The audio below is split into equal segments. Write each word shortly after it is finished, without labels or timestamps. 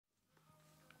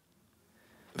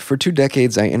For 2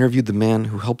 decades, I interviewed the man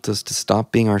who helped us to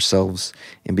stop being ourselves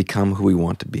and become who we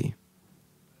want to be.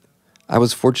 I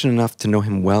was fortunate enough to know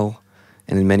him well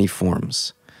and in many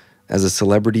forms, as a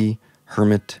celebrity,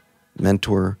 hermit,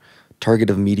 mentor, target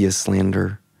of media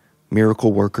slander,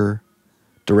 miracle worker,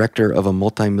 director of a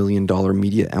multi-million-dollar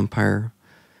media empire,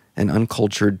 an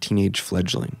uncultured teenage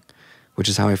fledgling, which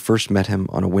is how I first met him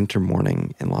on a winter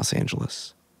morning in Los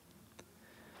Angeles.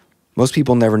 Most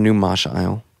people never knew Masha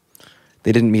Isle.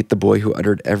 They didn't meet the boy who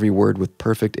uttered every word with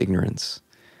perfect ignorance.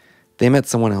 They met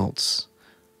someone else,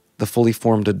 the fully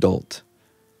formed adult,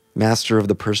 master of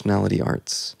the personality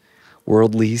arts,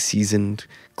 worldly, seasoned,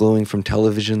 glowing from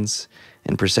televisions,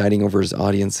 and presiding over his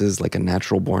audiences like a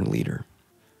natural-born leader.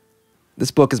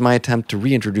 This book is my attempt to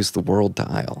reintroduce the world to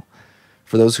Isle.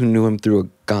 For those who knew him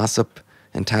through gossip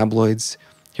and tabloids,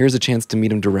 here's a chance to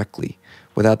meet him directly,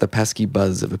 without the pesky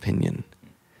buzz of opinion.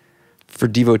 For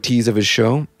devotees of his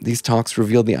show, these talks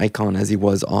revealed the icon as he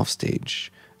was offstage,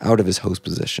 out of his host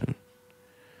position.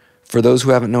 For those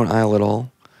who haven't known Isle at all,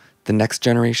 the next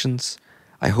generations,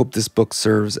 I hope this book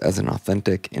serves as an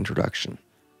authentic introduction.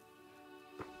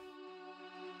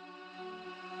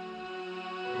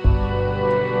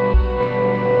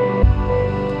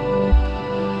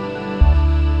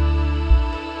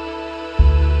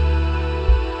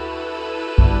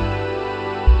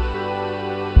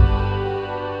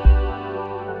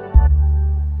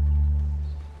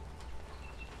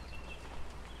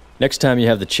 Next time you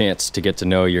have the chance to get to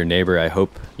know your neighbor, I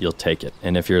hope you'll take it.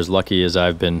 And if you're as lucky as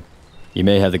I've been, you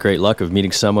may have the great luck of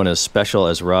meeting someone as special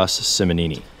as Ross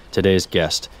Simonini, today's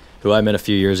guest, who I met a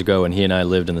few years ago when he and I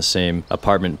lived in the same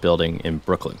apartment building in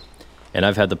Brooklyn. And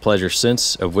I've had the pleasure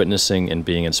since of witnessing and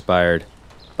being inspired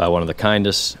by one of the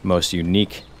kindest, most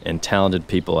unique, and talented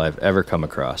people I've ever come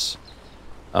across.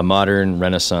 A modern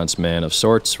Renaissance man of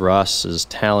sorts, Ross's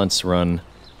talents run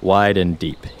wide and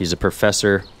deep. He's a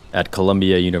professor at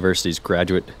Columbia University's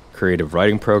graduate creative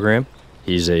writing program.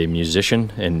 He's a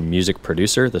musician and music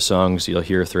producer. The songs you'll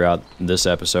hear throughout this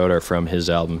episode are from his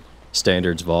album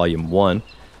Standards Volume 1,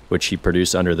 which he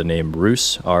produced under the name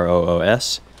Roos,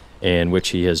 R-O-O-S, and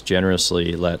which he has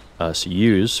generously let us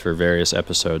use for various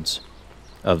episodes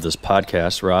of this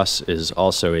podcast. Ross is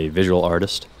also a visual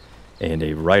artist and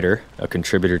a writer, a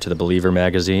contributor to The Believer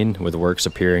magazine, with works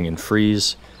appearing in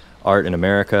Frieze, Art in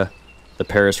America, The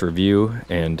Paris Review,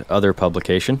 and other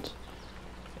publications.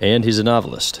 And he's a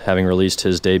novelist, having released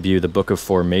his debut, The Book of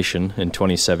Formation, in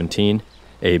 2017,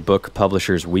 a book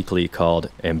Publishers Weekly called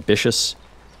Ambitious,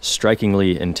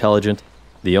 Strikingly Intelligent,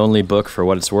 the only book, for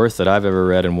what it's worth, that I've ever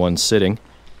read in one sitting,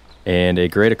 and a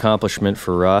great accomplishment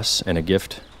for Ross and a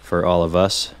gift for all of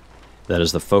us. That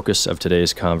is the focus of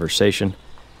today's conversation,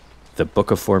 The Book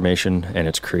of Formation and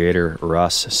its creator,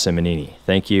 Ross Simonini.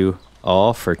 Thank you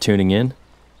all for tuning in.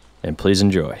 And please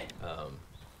enjoy.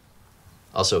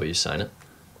 Also, will you sign it?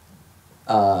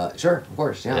 Sure, of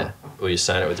course, yeah. Will you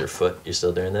sign it with your foot? You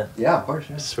still doing that? Yeah, of course,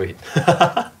 yeah. Sweet.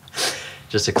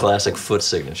 Just a classic foot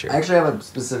signature. I actually have a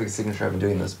specific signature I've been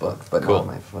doing this book, but cool. not on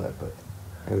my foot, but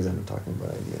I was end up talking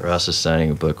about ideas. Ross is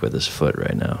signing a book with his foot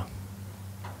right now.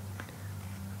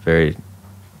 Very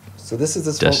so this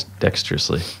is this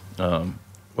dexterously.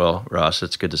 Well, Ross,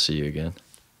 it's good to see you again.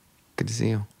 Good to see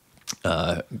you.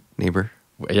 Neighbor.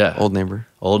 Yeah. Old neighbor.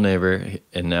 Old neighbor.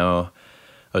 And now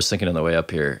I was thinking on the way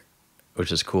up here,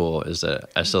 which is cool, is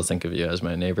that I still think of you as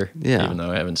my neighbor. Yeah. Even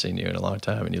though I haven't seen you in a long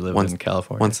time and you live in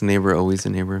California. Once a neighbor, always a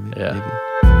neighbor. Yeah.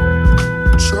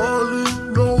 Maybe.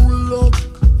 Charlie, no luck,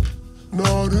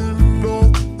 not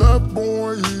enough, that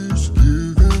boy is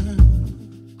giving.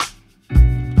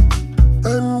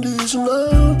 And he's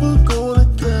never gonna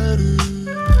get it.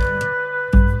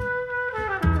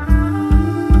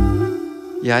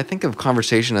 Yeah, I think of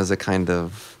conversation as a kind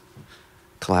of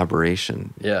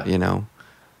collaboration. Yeah. You know?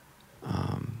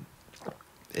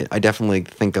 I definitely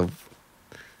think of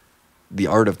the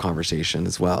art of conversation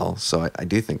as well. So I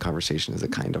do think conversation is a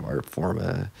kind of art form,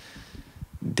 a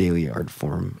daily art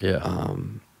form. Yeah.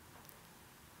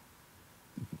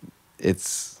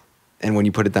 And when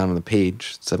you put it down on the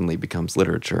page, suddenly it becomes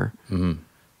literature. Mm-hmm.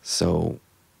 So,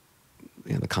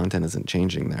 you know, the content isn't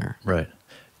changing there. Right.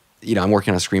 You know, I'm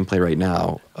working on a screenplay right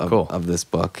now Cool. of this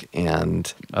book,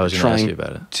 and I was going to ask you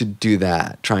about it. to do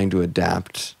that, trying to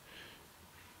adapt,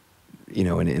 you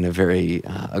know, in a very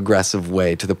aggressive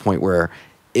way, to the point where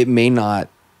it may not,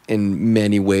 in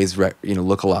many ways,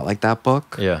 look a lot like that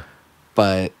book. Yeah.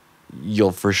 But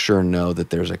you'll for sure know that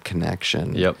there's a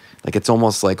connection. Yep. Like, it's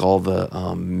almost like all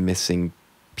the missing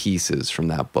pieces from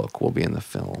that book will be in the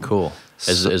film. Cool.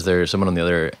 Is there someone on the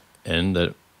other end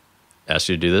that asked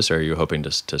you to do this, or are you hoping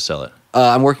to sell it?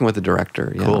 I'm working with the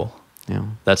director. Yeah. Cool. Yeah.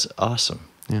 That's awesome.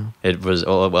 Yeah. It was,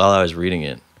 while I was reading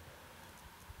it,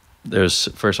 it was,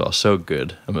 first of all, so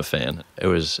good. I'm a fan. It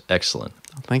was excellent.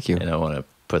 Thank you. And I want to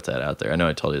put that out there. I know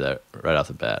I told you that right off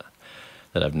the bat,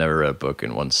 that I've never read a book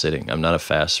in one sitting. I'm not a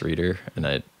fast reader,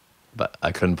 but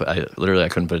I couldn't put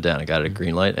it down. I got it a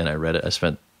green light and I read it. I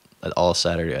spent all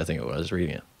Saturday, I think it was,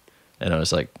 reading it. And I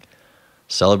was like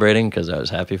celebrating because I was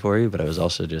happy for you, but I was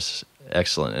also just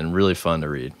excellent and really fun to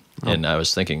read. Oh. And I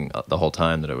was thinking the whole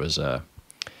time that it was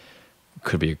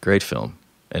could be a great film,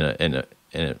 and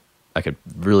I could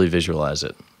really visualize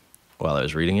it while I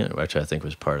was reading it, which I think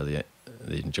was part of the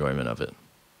enjoyment of it.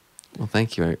 Well,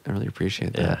 thank you. I really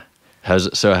appreciate that. Yeah. How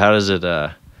does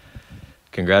it?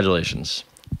 Congratulations,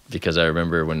 because I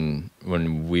remember when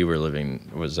we were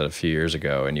living, was that a few years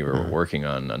ago, and you were working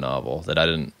on a novel that I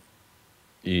didn't.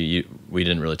 We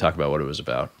didn't really talk about what it was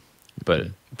about, but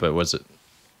was it?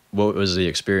 What was the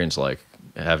experience like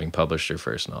having published your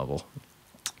first novel?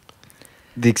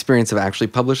 The experience of actually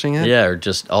publishing it? Yeah, or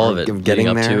just all of it, getting leading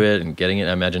up there? to it and getting it.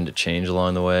 I imagined it changed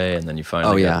along the way, and then you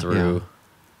finally got through.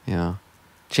 Yeah.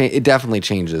 It definitely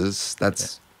changes.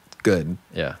 That's good.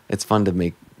 Yeah. It's fun to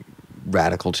make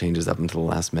radical changes up until the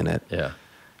last minute. Yeah.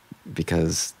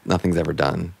 Because nothing's ever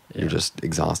done. Yeah. You're just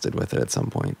exhausted with it at some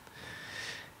point.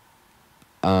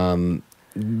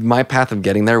 My path of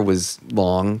getting there was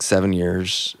long, 7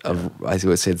 years of, I see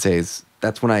what Sid says.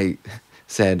 That's when I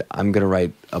said, I'm going to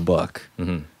write a book.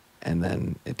 Mm-hmm. And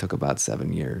then it took about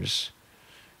 7 years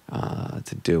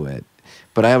to do it.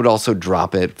 But I would also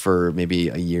drop it for maybe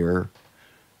a year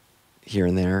here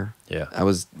and there. Yeah. I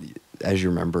was, as you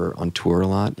remember, on tour a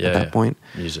lot at that point.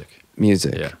 Music.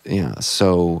 Yeah.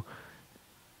 So,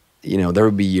 there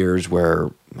would be years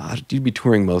where you'd be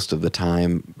touring most of the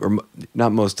time, or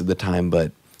not most of the time,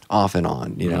 but off and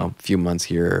on, a few months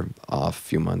here, off, a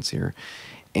few months here.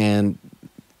 And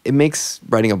it makes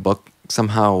writing a book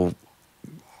somehow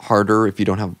harder if you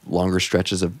don't have longer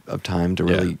stretches of time to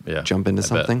really jump into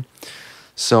something.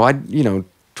 So I'd,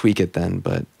 tweak it then,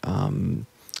 but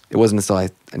it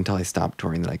wasn't until I stopped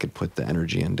touring that I could put the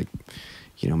energy into,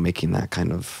 making that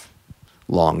kind of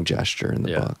long gesture in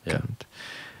the book. Yeah. And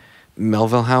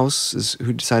Melville House is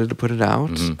who decided to put it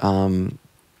out. Mm-hmm.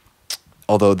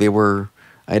 Although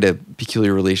I had a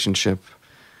peculiar relationship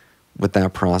with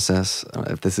that process,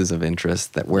 if this is of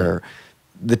interest, where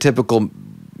the typical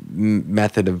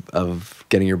method of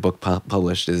getting your book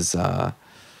published is you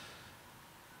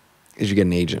get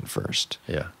an agent first.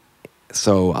 Yeah.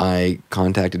 So I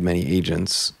contacted many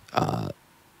agents,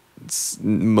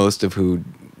 most of who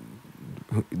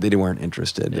they weren't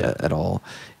interested at all,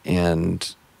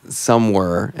 and some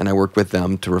were, and I worked with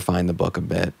them to refine the book a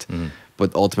bit,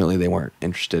 but ultimately they weren't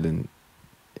interested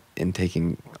in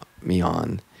taking me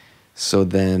on. So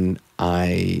then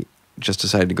I just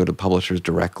decided to go to publishers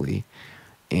directly,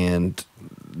 and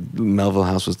Melville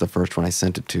House was the first one I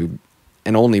sent it to,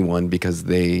 and only one, because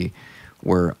they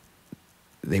were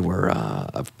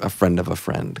a friend of a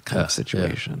friend kind of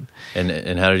situation. Yeah.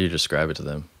 And how did you describe it to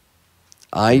them?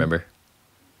 I remember.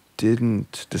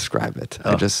 Didn't describe it.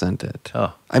 I just sent it.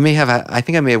 Oh. I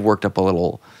think I may have worked up a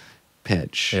little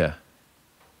pitch. Yeah.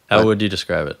 How would you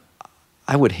describe it?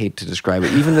 I would hate to describe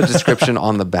it. Even the description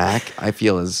on the back, I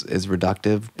feel is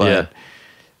reductive. But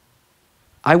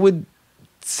I would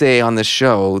say on the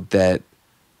show that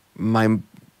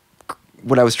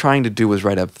what I was trying to do was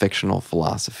write a fictional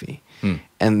philosophy.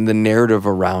 And the narrative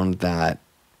around that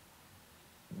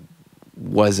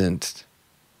wasn't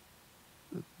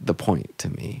the point to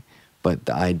me, but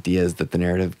the ideas that the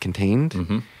narrative contained.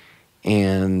 Mm-hmm.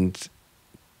 And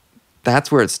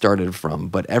that's where it started from.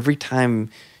 But every time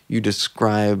you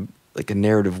describe like a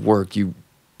narrative work, you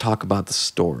talk about the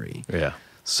story. Yeah.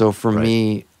 So for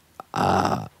me,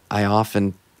 I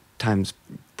oftentimes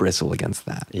bristle against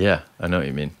that. Yeah, I know what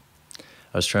you mean.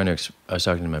 I was talking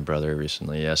to my brother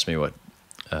recently. He asked me what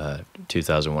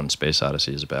 2001: Space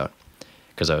Odyssey is about,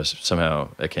 because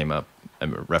it came up. I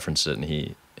referenced it, and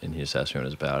he just asked me what it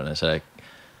was about, and I said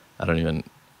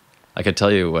I could tell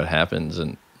you what happens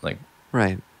and like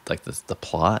the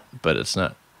plot, but it's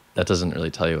not. That doesn't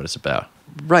really tell you what it's about.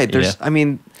 Right.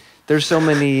 There's so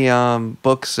many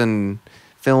books and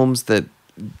films that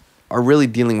are really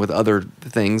dealing with other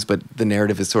things, but the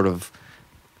narrative is sort of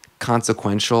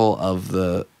consequential of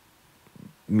the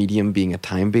medium being a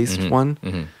time-based one.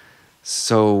 Mm-hmm.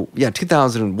 So,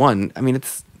 2001,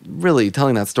 it's really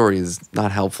telling that story is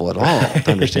not helpful at all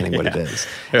to understanding what it is.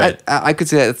 Right. I could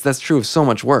say that's true of so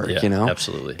much work,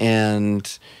 Absolutely.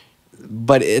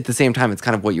 But at the same time, it's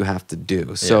kind of what you have to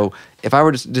do. So if I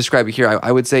were to describe it here,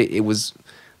 I would say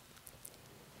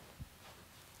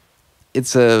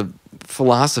it's a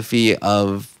philosophy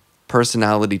of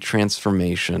personality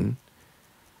transformation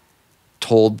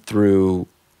told through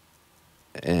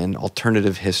an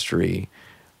alternative history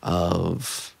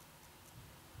of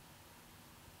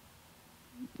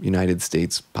United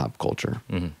States pop culture.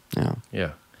 Yeah.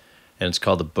 Yeah. And it's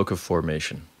called the Book of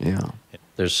Formation. Yeah.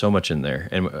 There's so much in there.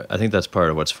 And I think that's part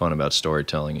of what's fun about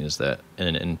storytelling is that,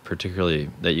 and particularly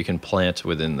that you can plant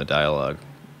within the dialogue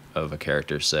of a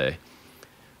character, say,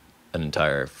 an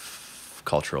entire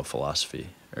cultural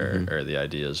philosophy or the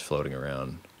ideas floating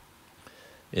around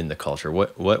in the culture.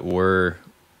 What were,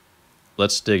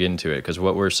 let's dig into it, because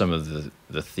what were some of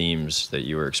the themes that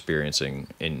you were experiencing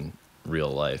in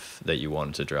real life that you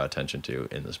wanted to draw attention to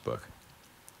in this book?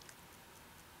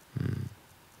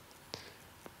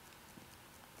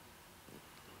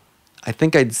 I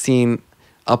think I'd seen,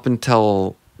 up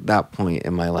until that point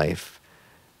in my life,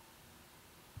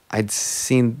 I'd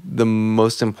seen the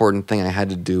most important thing I had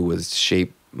to do was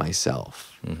shape myself.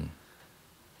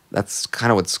 That's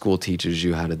kind of what school teaches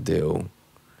you how to do.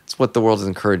 It's what the world is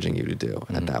encouraging you to do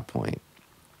at that point.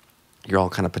 You're all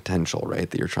kind of potential, right,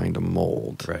 that you're trying to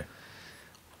mold. Right.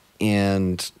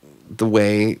 And the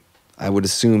way I would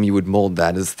assume you would mold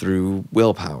that is through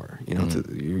willpower,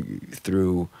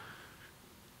 through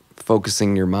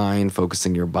focusing your mind,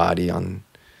 focusing your body on,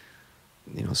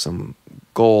 some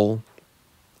goal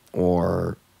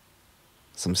or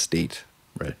some state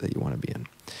that you want to be in.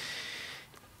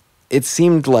 It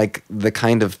seemed like the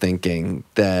kind of thinking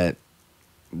that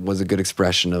was a good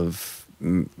expression of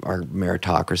our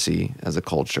meritocracy as a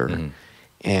culture.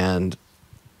 And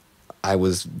I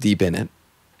was deep in it.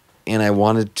 And I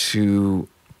wanted to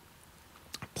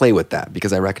play with that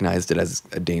because I recognized it as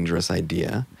a dangerous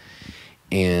idea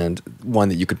and one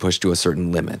that you could push to a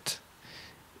certain limit.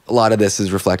 A lot of this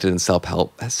is reflected in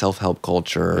self-help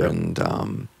culture and,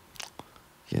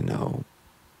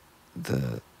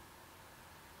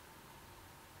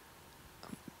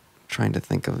 trying to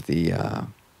think of the,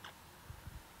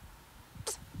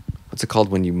 what's it called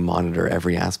when you monitor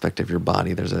every aspect of your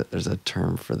body? There's a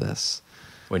term for this.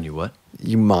 When you what?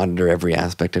 You monitor every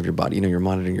aspect of your body. You're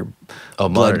monitoring your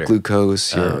blood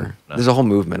glucose. There's a whole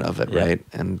movement of it, right?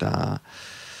 And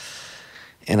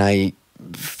I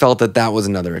felt that was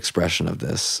another expression of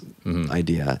this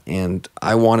idea, and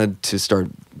I wanted to start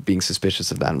being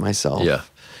suspicious of that in myself. Yeah.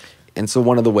 And so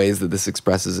one of the ways that this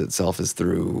expresses itself is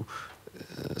through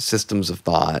systems of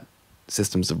thought,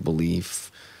 systems of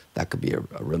belief. That could be a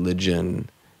religion.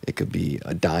 It could be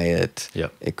a diet.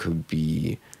 Yep. It could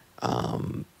be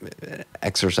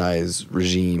exercise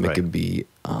regime. It could be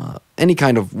any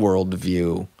kind of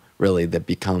worldview, really, that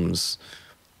becomes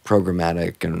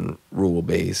programmatic and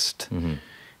rule-based,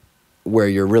 where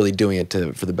you're really doing it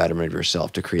for the betterment of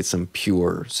yourself, to create some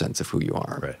pure sense of who you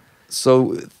are. Right.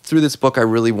 So through this book, I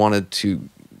really wanted to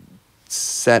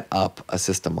set up a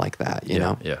system like that, you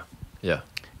know? Yeah.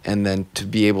 And then to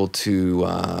be able to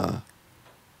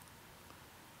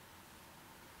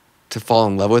fall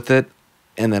in love with it,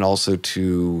 and then also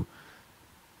to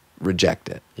reject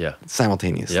it. Yeah.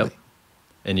 Simultaneously. Yep.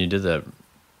 And you did that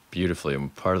beautifully. And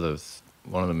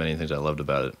one of the many things I loved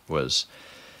about it was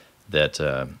that,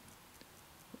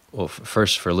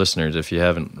 first for listeners, if you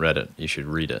haven't read it, you should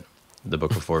read it, The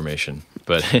Book of Formation.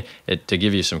 But to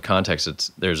give you some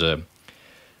context, there's an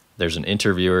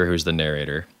interviewer who's the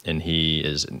narrator, and he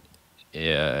is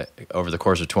over the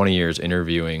course of 20 years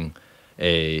interviewing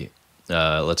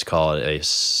let's call it a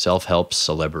self-help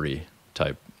celebrity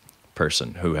type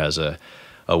person who has a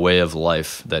way of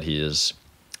life that he is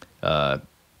on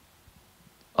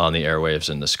the airwaves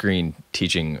and the screen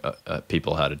teaching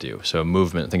people how to do. So a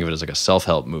movement, think of it as like a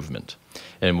self-help movement.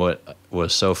 And what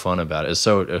was so fun about it was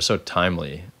so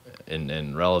timely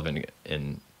and relevant,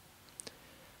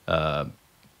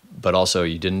 but also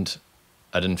I didn't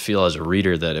feel as a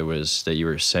reader that you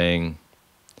were saying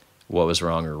what was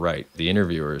wrong or right. The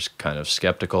interviewer is kind of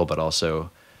skeptical, but also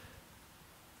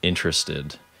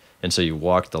interested. And so you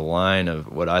walk the line of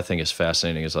what I think is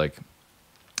fascinating is like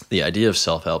the idea of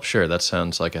self-help. Sure, that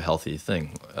sounds like a healthy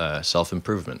thing.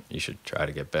 Self-improvement. You should try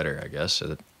to get better, I guess. So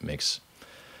that makes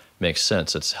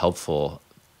sense. It's helpful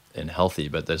and healthy,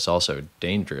 but that's also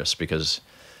dangerous because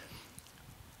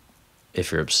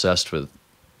if you're obsessed with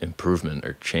improvement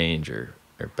or change or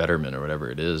betterment or whatever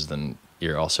it is, then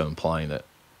you're also implying that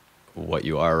what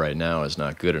you are right now is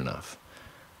not good enough.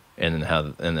 And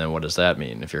then what does that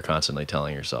mean if you're constantly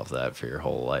telling yourself that for your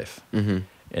whole life? And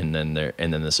then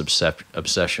this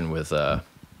obsession with and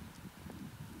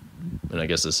I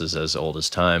guess this is as old as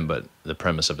time, but the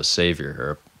premise of a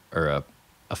savior or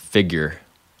a figure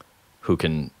who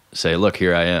can say, look,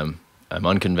 here I am. I'm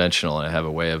unconventional and I have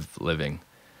a way of living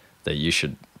that you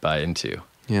should buy into.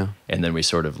 Yeah. And then we're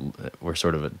sort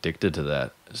of addicted to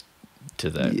that.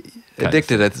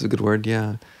 Addicted, that's a good word,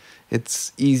 yeah.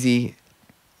 It's easy.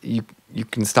 You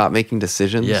can stop making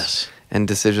decisions. Yes. And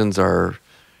decisions are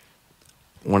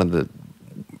one of the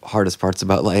hardest parts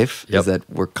about life, Yep. is that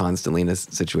we're constantly in a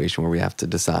situation where we have to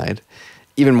decide.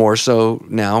 Even more so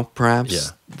now,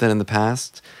 perhaps, than in the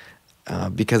past.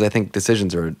 Because I think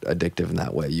decisions are addictive in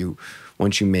that way.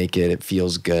 Once you make it, it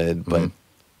feels good, but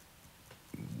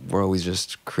we're always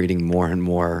just creating more and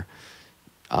more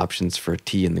options for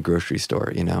tea in the grocery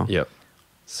store, you know? Yep.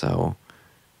 So,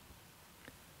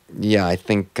 yeah, I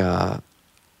think a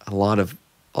lot of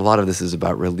this is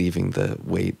about relieving the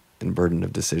weight and burden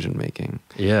of decision making.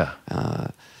 Yeah.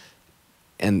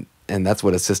 And that's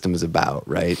what a system is about,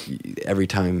 right? Every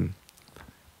time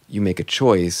you make a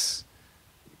choice,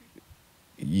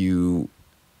 you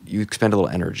expend a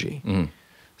little energy.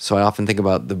 So I often think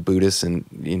about the Buddhists and,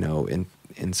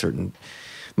 in certain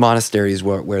monasteries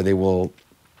where they will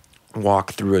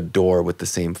walk through a door with the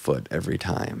same foot every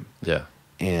time. Yeah.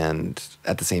 And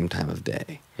at the same time of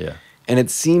day. Yeah. And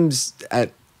it seems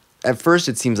at first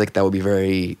it seems like that would be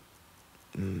very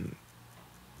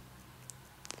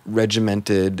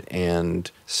regimented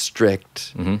and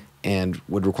strict and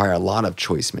would require a lot of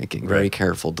choice making, very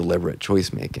careful, deliberate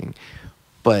choice making.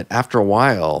 But after a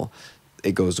while,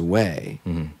 it goes away.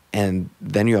 And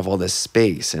then you have all this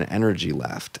space and energy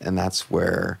left. And that's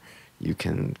where you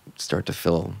can start to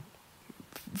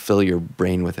fill your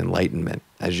brain with enlightenment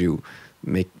as you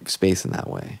make space in that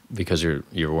way. Because you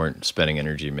weren't spending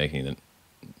energy making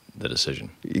the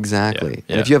decision. Exactly.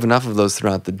 Yeah. And if you have enough of those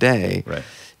throughout the day, right,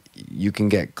 you can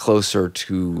get closer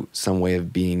to some way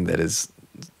of being that is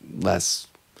less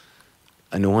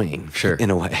annoying, sure, in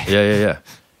a way. Yeah.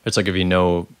 It's like if you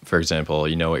know, for example,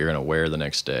 you know what you're going to wear the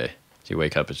next day. So you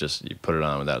wake up, it's just you put it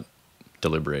on without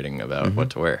deliberating about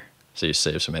what to wear. So you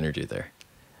save some energy there.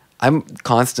 I'm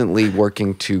constantly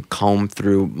working to comb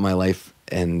through my life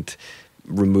and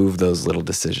remove those little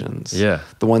decisions. Yeah.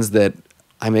 The ones that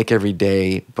I make every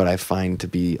day, but I find to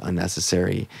be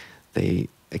unnecessary, they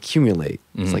accumulate.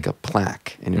 It's like a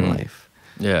plaque in your life.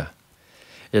 Yeah.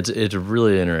 It's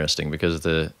really interesting because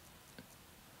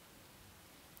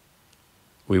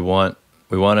we want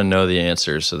to know the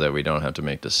answers so that we don't have to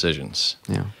make decisions.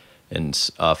 Yeah. And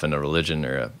often a religion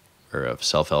or a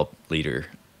self-help leader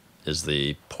is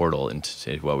the portal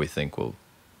into what we think will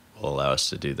allow us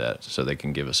to do that, so they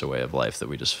can give us a way of life that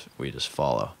we just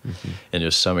follow. And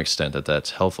to some extent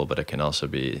that's helpful, but it can also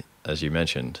be, as you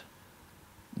mentioned,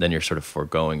 then you're sort of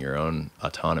foregoing your own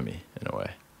autonomy in a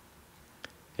way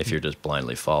if you're just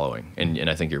blindly following. And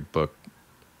I think your book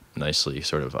nicely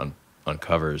sort of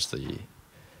uncovers the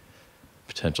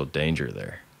potential danger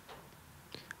there.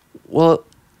 Well,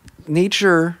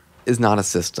 nature is not a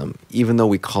system, even though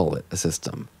we call it a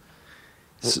system.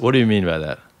 What do you mean by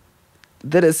that?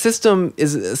 That a system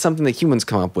is something that humans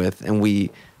come up with, and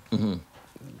we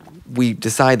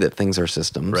decide that things are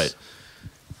systems. Right.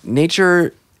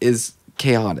 Nature is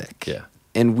chaotic. Yeah.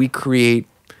 And we create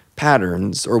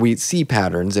patterns, or we see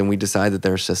patterns, and we decide that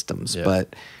they're systems. Yeah.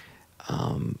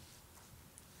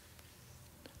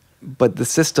 But the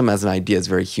system as an idea is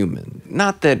very human.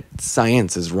 Not that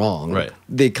science is wrong. Right.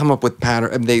 They come up with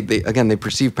patterns. They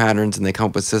perceive patterns and they come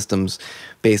up with systems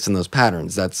based on those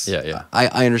patterns. That's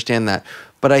I understand that,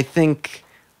 but I think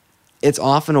it's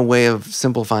often a way of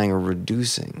simplifying or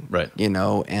reducing. Right.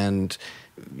 And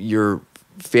you're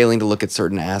failing to look at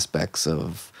certain aspects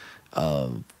of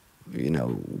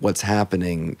what's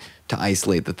happening to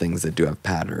isolate the things that do have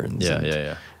patterns.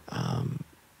 Yeah.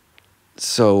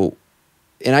 So.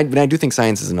 And I do think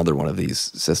science is another one of these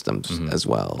systems as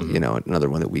well. Another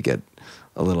one that we get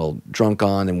a little drunk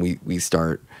on, and we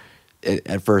start.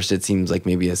 At first, it seems like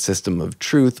maybe a system of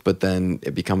truth, but then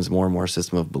it becomes more and more a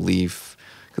system of belief.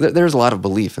 Because there's a lot of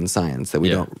belief in science that we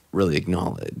don't really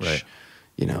acknowledge. Right.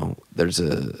 There's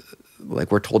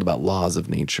we're told about laws of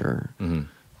nature,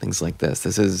 things like this.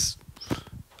 This is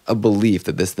a belief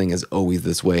that this thing is always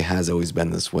this way, has always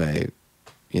been this way.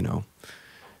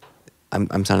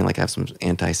 I'm sounding like I have some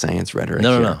anti-science rhetoric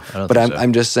here. No. I don't but think so.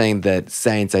 I'm just saying that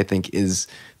science, I think,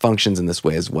 functions in this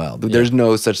way as well. There's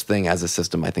no such thing as a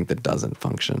system, I think, that doesn't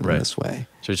function in this way.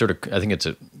 So I think it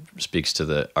speaks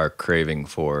to our craving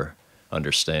for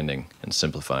understanding and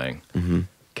simplifying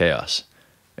chaos,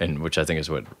 and which I think is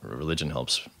what religion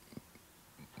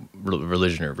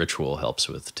or ritual helps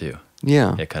with too.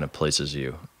 Yeah. It kind of places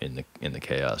you in the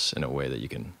chaos in a way that you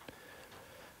can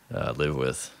live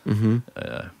with.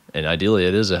 And ideally,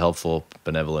 it is a helpful,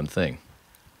 benevolent thing.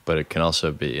 But it can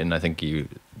also be, and I think you,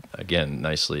 again,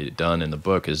 nicely done in the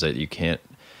book, is that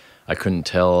I couldn't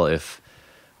tell if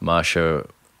Masha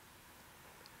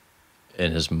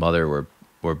and his mother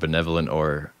were benevolent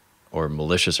or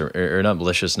malicious or not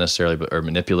malicious necessarily, but or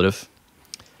manipulative.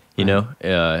 You know,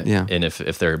 Yeah. and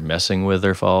if they're messing with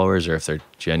their followers or if they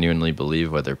genuinely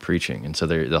believe what they're preaching, and so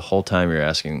the whole time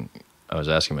I was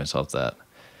asking myself that,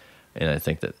 and I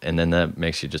think that, and then that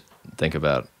makes you just think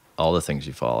about all the things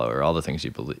you follow or all the things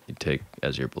you take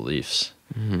as your beliefs,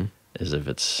 as if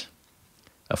it's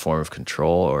a form of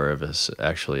control or if it's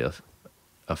actually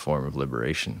a form of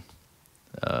liberation.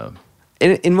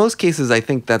 In most cases, I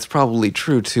think that's probably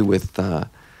true too. With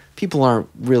people aren't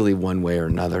really one way or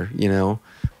another. You know,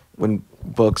 when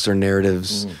books or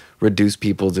narratives reduce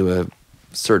people to a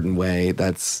certain way,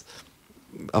 that's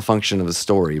a function of a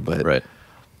story. But Right.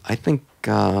 I think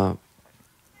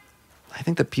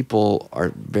that people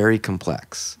are very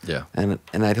complex. Yeah. And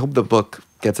I hope the book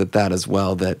gets at that as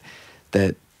well. That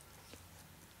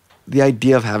the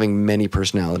idea of having many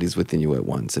personalities within you at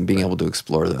once and being able to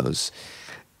explore those,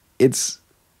 it's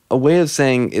a way of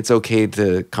saying it's okay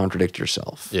to contradict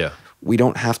yourself. Yeah. We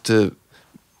don't have to,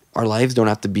 our lives don't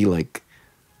have to be like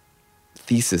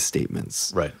thesis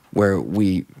statements. Right. Where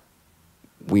we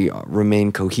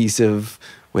remain cohesive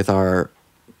with our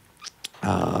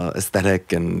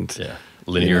aesthetic and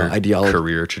linear ideology.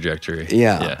 career trajectory.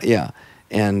 Yeah.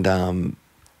 And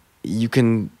you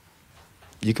can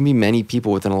be many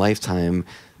people within a lifetime.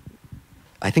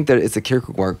 I think that it's a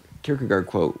Kierkegaard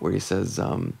quote where he says,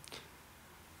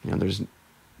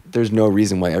 there's no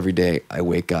reason why every day I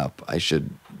wake up I should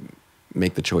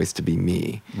make the choice to be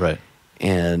me. Right.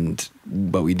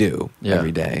 But we do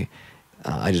every day.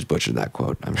 I just butchered that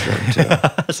quote, I'm sure, too.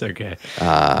 That's okay.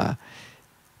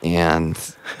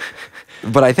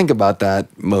 But I think about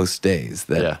that most days.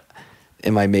 That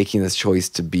am I making this choice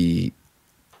to be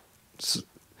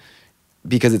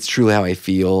because it's truly how I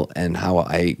feel and how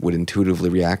I would intuitively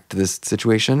react to this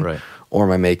situation? Right. Or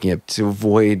am I making it to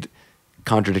avoid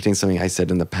contradicting something I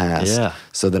said in the past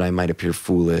so that I might appear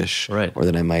foolish or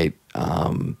that I might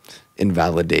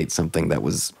invalidate something that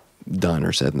was done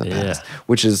or said in the past?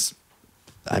 Which is,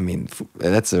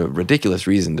 that's a ridiculous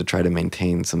reason to try to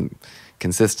maintain some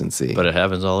consistency. But it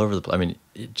happens all over the place. I mean,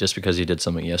 just because you did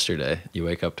something yesterday, you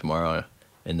wake up tomorrow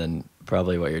and then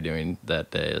probably what you're doing that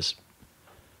day is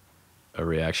a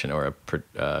reaction or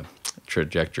a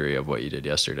trajectory of what you did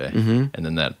yesterday. And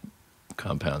then that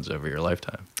compounds over your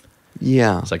lifetime.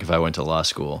 Yeah. It's like if I went to law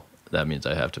school, that means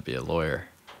I have to be a lawyer,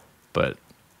 but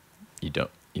you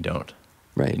don't.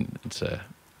 Right. It's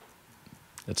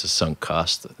a sunk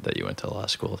cost that you went to law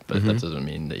school, but that doesn't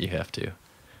mean that you have to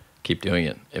keep doing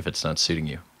it if it's not suiting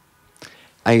you.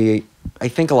 I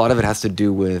think a lot of it has to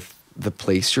do with the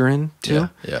place you're in too.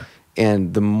 Yeah.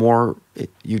 And the more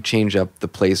you change up the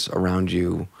place around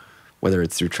you, whether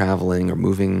it's through traveling or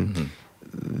moving,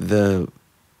 the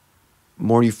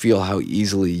more you feel how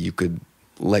easily you could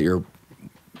let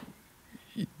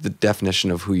the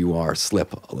definition of who you are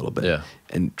slip a little bit,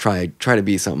 and try to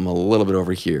be something a little bit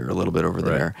over here, a little bit over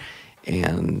there,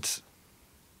 and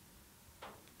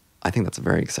I think that's a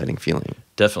very exciting feeling.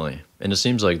 Definitely, and it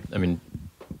seems like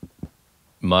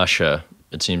Masha.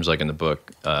 It seems like in the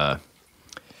book, the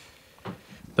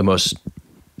most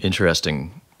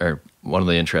interesting or one of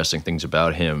the interesting things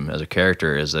about him as a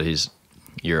character is that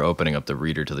you're opening up the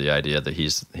reader to the idea that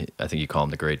I think you call him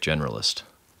the great generalist.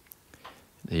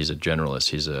 He's a generalist.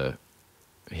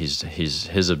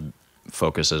 His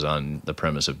focus is on the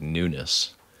premise of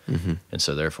newness, and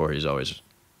so therefore he's always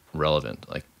relevant.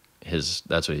 Like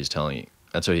that's what he's telling you.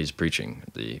 That's what he's preaching.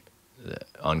 The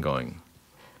ongoing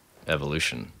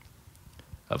evolution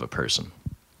of a person.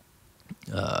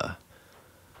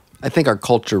 I think our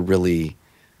culture really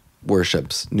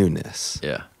worships newness.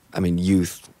 Yeah. I mean,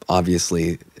 youth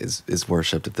obviously is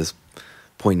worshipped at this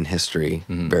point in history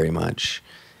very much.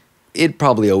 It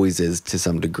probably always is to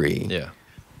some degree. Yeah.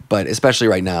 But especially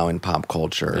right now in pop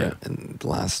culture in the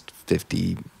last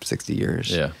 50, 60 years.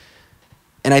 Yeah.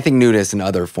 And I think newness in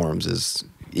other forms is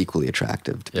equally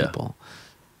attractive to people.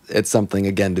 It's something,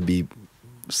 again, to be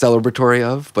celebratory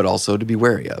of, but also to be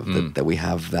wary of, that we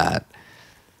have that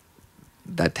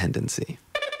tendency.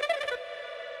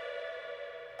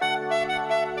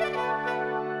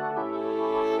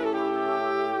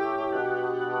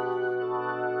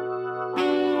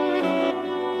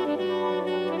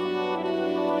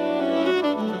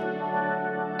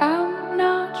 I'm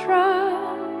not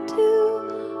trying to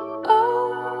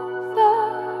overcome.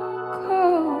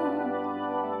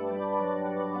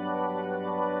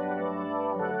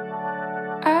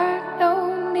 I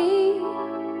don't need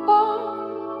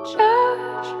one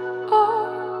judge or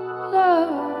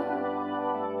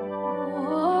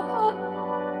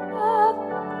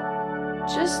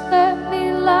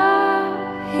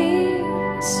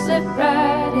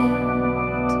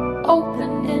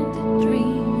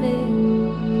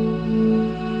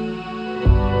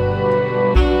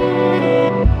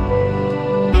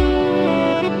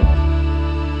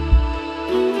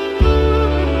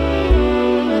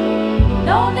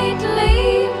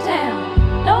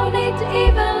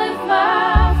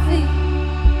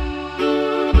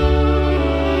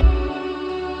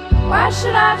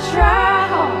should I try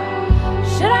hard?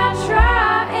 Should I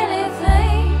try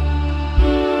anything?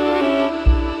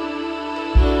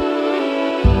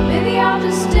 Maybe I'll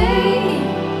just stay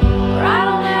where I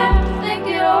don't have to think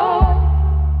at all.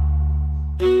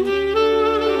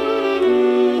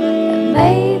 And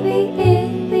maybe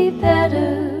it'd be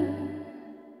better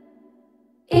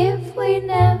if we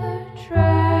never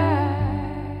tried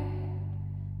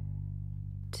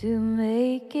to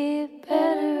make it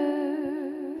better.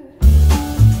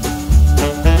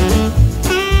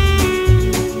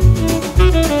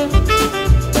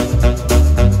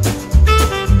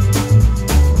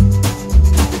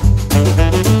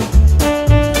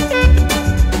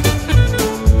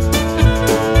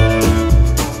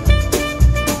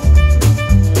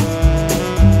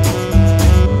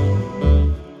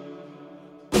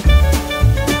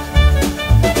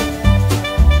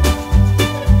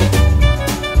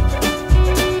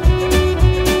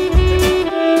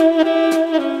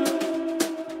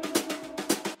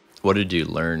 What did you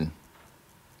learn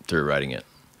through writing it?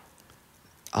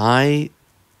 I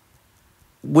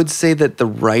would say that the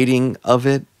writing of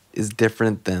it is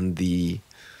different than the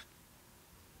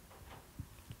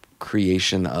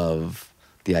creation of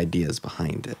the ideas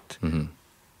behind it. Mm-hmm.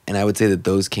 And I would say that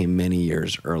those came many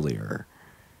years earlier.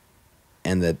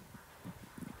 And that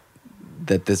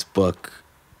this book,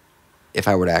 if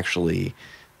I were to actually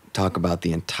talk about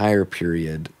the entire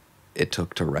period it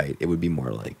took to write, it would be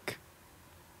more like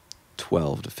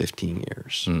 12 to 15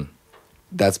 years. Mm.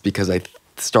 That's because I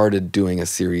started doing a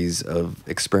series of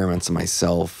experiments on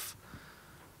myself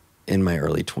in my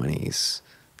early 20s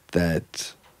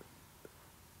that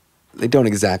they don't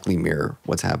exactly mirror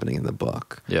what's happening in the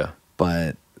book. Yeah.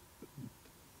 But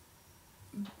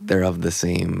they're of the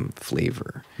same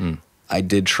flavor. Mm. I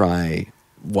did try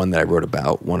one that I wrote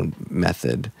about, one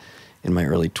method in my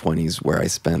early 20s where I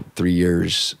spent 3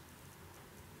 years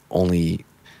only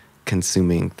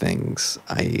consuming things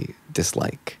I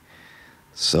dislike.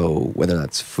 So whether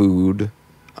that's food,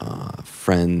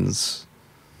 friends,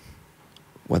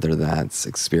 whether that's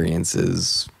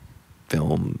experiences,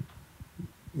 film,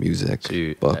 music,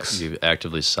 So books. you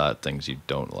actively sought things you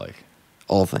don't like.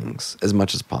 All things, as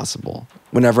much as possible.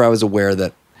 Whenever I was aware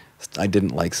that I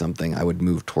didn't like something, I would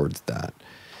move towards that.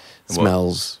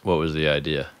 Smells. What was the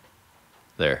idea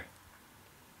there?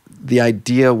 The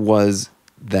idea was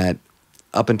that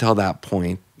up until that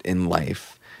point in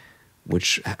life,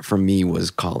 which for me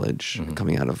was college, Mm-hmm.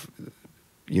 coming out of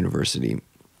university,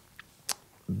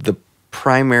 the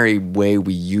primary way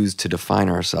we used to define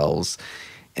ourselves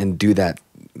and do that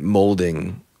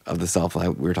molding of the self like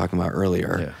we were talking about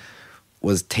earlier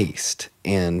was taste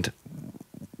and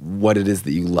what it is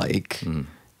that you like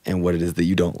and what it is that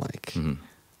you don't like. Mm-hmm.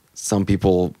 Some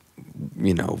people,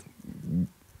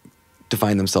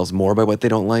 define themselves more by what they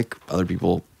don't like. Other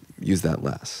people use that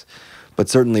less. But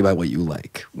certainly by what you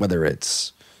like, whether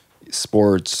it's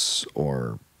sports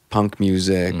or punk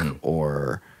music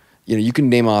or, you can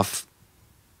name off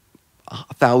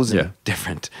 1,000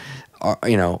 different,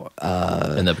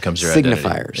 And that becomes your signifiers.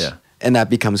 identity. Yeah. And that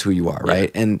becomes who you are,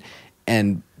 right?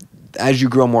 And as you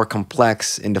grow more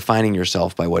complex in defining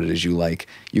yourself by what it is you like,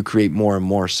 you create more and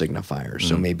more signifiers.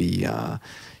 So maybe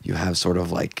you have sort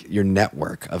of like your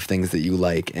network of things that you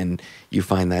like, and you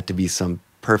find that to be some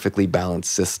perfectly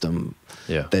balanced system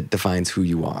that defines who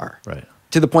you are. Right.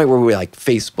 To the point where we like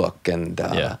Facebook and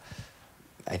I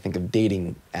think of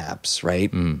dating apps,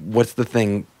 right? What's the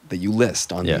thing that you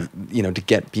list on the, to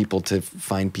get people to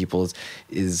find people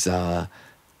is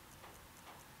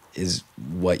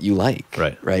what you like,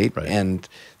 right? And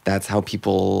that's how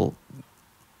people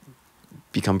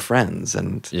become friends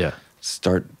and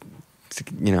start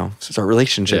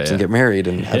relationships and get married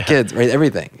and have kids, right?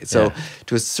 Everything. So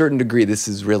to a certain degree, this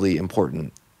is really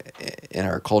important in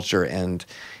our culture. And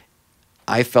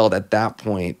I felt at that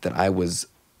point that I was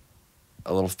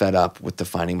a little fed up with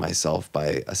defining myself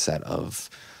by a set of,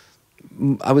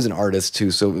 I was an artist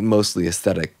too, so mostly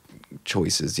aesthetic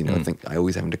choices, I think I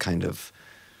always having to kind of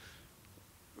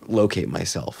locate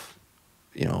myself,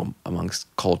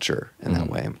 amongst culture in that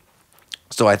way.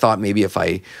 So I thought maybe if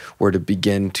I were to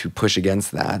begin to push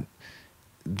against that,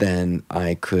 then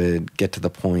I could get to the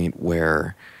point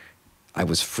where I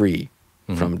was free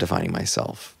from defining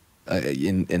myself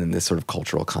in this sort of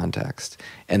cultural context.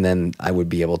 And then I would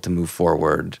be able to move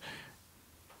forward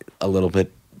a little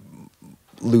bit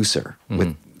looser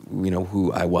with,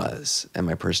 who I was and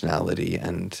my personality.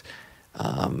 And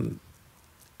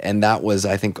that was,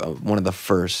 I think, one of the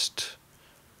first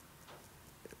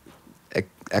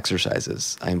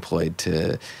exercises I employed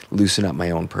to loosen up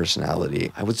my own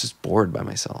personality. I was just bored by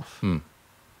myself. And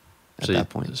at that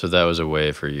point. So that was a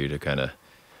way for you to kind of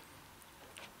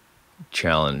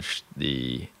challenge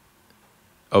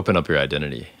open up your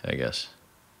identity, I guess,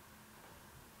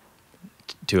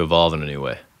 to evolve in a new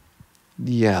way.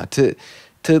 Yeah, to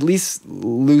at least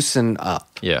loosen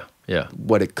up. Yeah, yeah.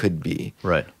 What it could be.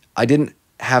 Right. I didn't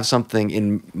have something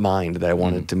in mind that I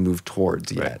wanted to move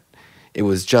towards yet. Right. It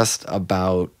was just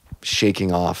about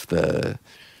shaking off the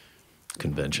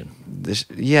convention.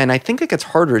 Yeah, and I think it gets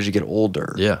harder as you get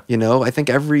older. Yeah. You know, I think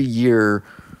every year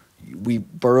we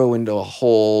burrow into a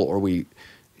hole, or we,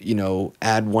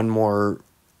 add one more,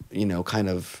 kind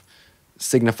of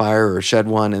signifier or shed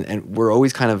one. And we're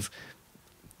always kind of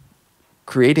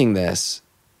creating this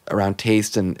around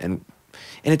taste and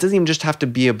it doesn't even just have to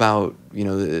be about,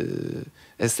 the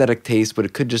aesthetic taste, but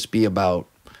it could just be about,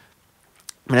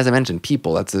 as I mentioned,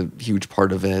 people. That's a huge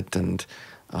part of it. And,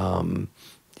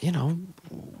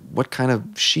 what kind of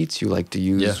sheets you like to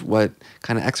use, what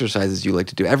kind of exercises you like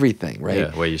to do, everything, right?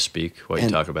 Yeah, way you speak, what you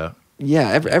talk about. Yeah,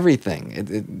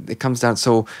 everything. It comes down.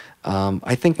 So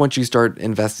I think once you start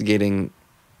investigating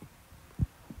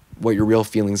what your real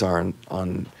feelings are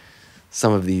on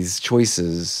some of these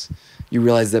choices, you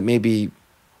realize that maybe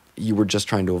you were just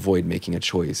trying to avoid making a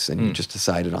choice, and you just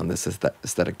decided on this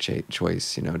aesthetic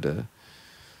choice.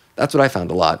 That's what I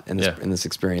found a lot in this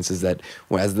experience, is that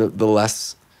as the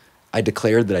less I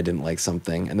declared that I didn't like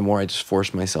something, and the more I just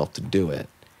forced myself to do it,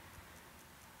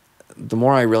 the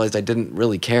more I realized I didn't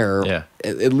really care. Yeah.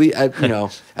 At least, at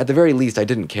the very least, I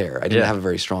didn't care. I didn't have a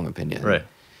very strong opinion. Right.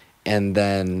 And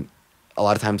then a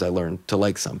lot of times I learned to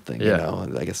like something. Yeah.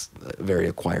 I guess a very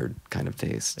acquired kind of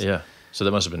taste. Yeah. So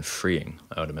that must have been freeing,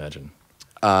 I would imagine.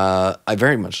 I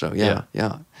very much so. Yeah.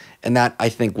 And that, I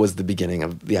think, was the beginning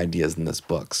of the ideas in this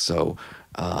book. So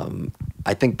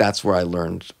I think that's where I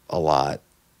learned a lot.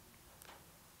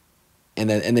 And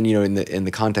then in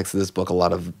the context of this book, a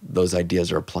lot of those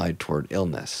ideas are applied toward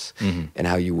illness and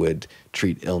how you would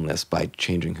treat illness by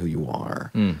changing who you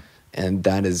are. And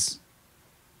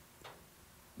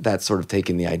that's sort of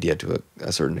taking the idea to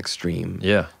a certain extreme.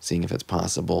 Yeah. Seeing if it's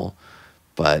possible.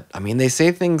 But I mean, they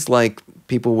say things like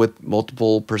people with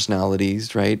multiple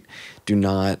personalities, right, do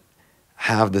not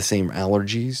have the same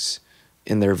allergies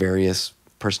in their various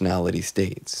personality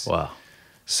states. Wow.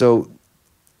 So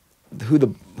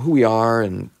who we are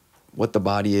and what the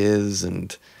body is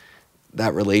and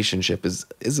that relationship is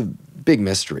a big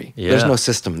mystery. Yeah. There's no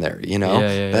system there,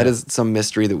 Yeah. That is some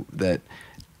mystery that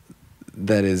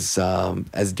is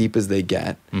as deep as they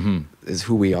get, is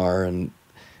who we are. And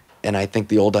I think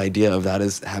the old idea of that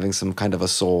is having some kind of a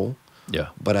soul. Yeah.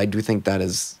 But I do think that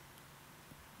is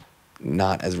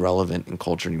not as relevant in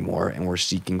culture anymore, and we're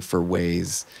seeking for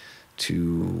ways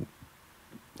to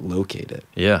locate it.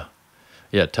 Yeah.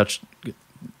 Yeah, touched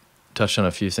on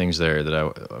a few things there that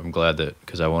I'm glad that,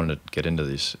 because I wanted to get into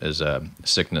these, is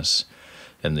sickness,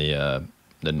 and the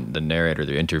narrator,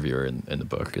 the interviewer in the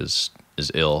book is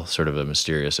ill, sort of a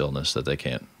mysterious illness that they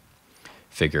can't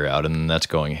figure out, and that's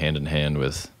going hand in hand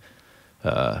with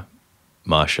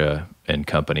Masha and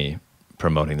company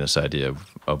promoting this idea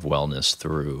of wellness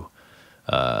through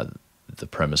the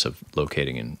premise of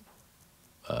locating and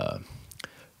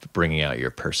bringing out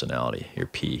your personality, your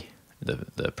P,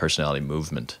 the personality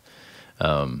movement.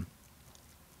 And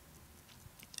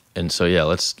so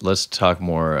let's talk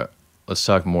more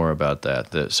about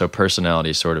that. So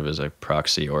personality sort of is a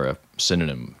proxy or a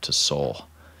synonym to soul,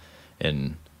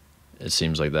 and it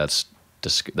seems like that's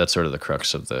sort of the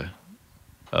crux of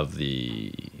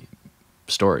the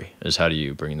story, is how do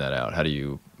you bring that out? How do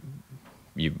you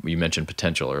mentioned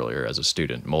potential earlier as a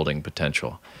student, molding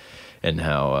potential, and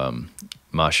how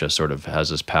Masha sort of has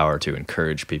this power to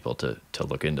encourage people to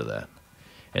look into that,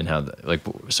 and how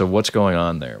so what's going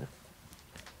on there?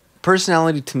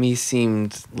 Personality to me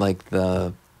seemed like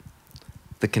the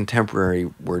contemporary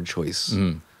word choice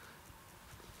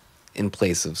in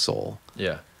place of soul.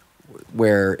 Yeah.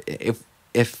 Where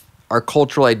if our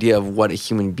cultural idea of what a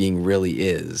human being really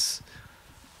is,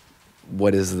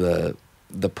 what is the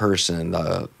person,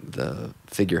 the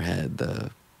figurehead,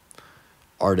 the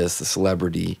artist, the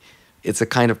celebrity, it's a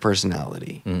kind of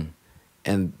personality.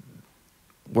 And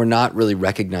we're not really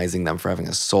recognizing them for having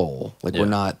a soul. We're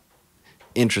not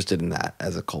interested in that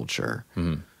as a culture.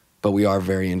 But we are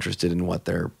very interested in what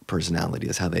their personality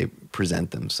is, how they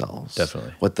present themselves.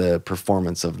 Definitely. What the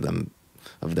performance of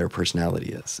their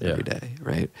personality is every day,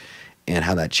 right? And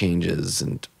how that changes.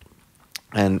 And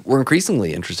we're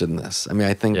increasingly interested in this. I mean,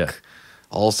 I think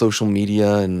all social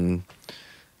media and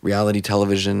reality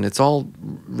television, it's all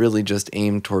really just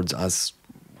aimed towards us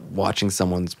watching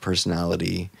someone's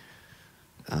personality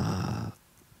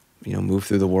move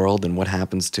through the world and what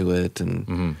happens to it.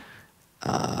 And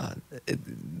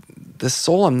The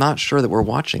soul, I'm not sure that we're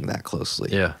watching that closely.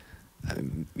 Yeah.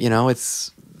 You know,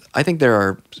 I think there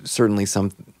are certainly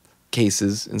some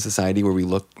cases in society where we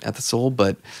look at the soul,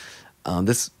 but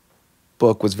this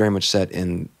book was very much set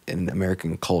in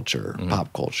American culture,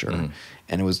 pop culture,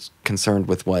 and it was concerned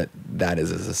with what that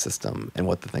is as a system and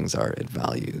what the things are it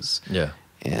values. Yeah.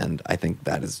 And I think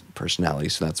that is personality,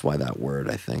 so that's why that word,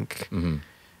 I think,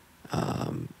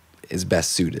 is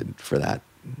best suited for that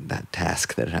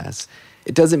task that it has.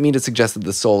 It doesn't mean to suggest that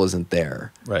the soul isn't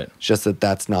there. Right. It's just that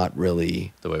that's not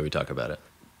really The way we talk about it.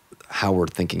 how we're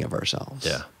thinking of ourselves.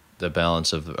 Yeah. The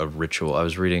balance of ritual. I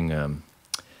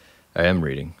am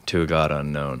reading To a God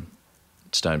Unknown,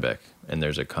 Steinbeck, and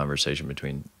there's a conversation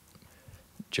between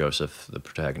Joseph, the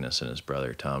protagonist, and his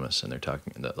brother Thomas, and they're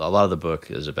talking. A lot of the book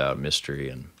is about mystery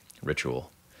and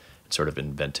ritual, and sort of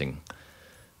inventing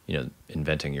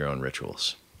your own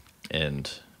rituals,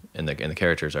 and the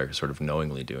characters are sort of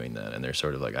knowingly doing that, and they're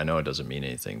sort of like, I know it doesn't mean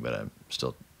anything, but I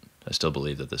still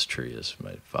believe that this tree is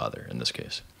my father in this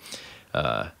case,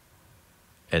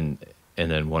 and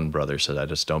then one brother said, I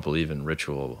just don't believe in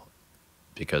ritual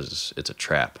because it's a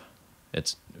trap.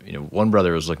 It's, one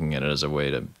brother was looking at it as a way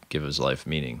to give his life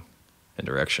meaning and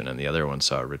direction, and the other one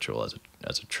saw ritual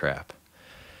as a trap.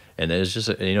 And it's just,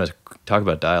 talk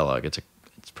about dialogue. It's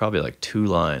probably like 2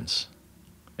 lines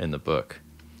in the book,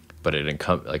 but it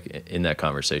in that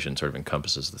conversation sort of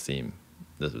encompasses the theme,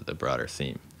 the broader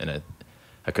theme. And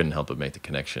I couldn't help but make the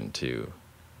connection to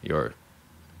your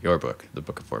book, the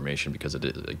Book of Formation, because it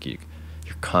is like you're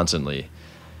constantly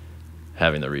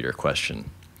having the reader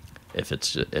question if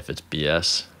it's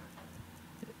BS,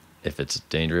 if it's a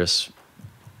dangerous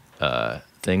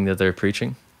thing that they're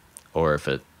preaching, or if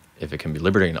it can be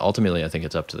liberating. Ultimately, I think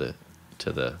it's up to the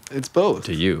It's both.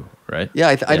 to you, right?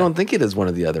 Yeah, I don't think it is one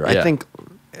or the other. Yeah. I think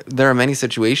there are many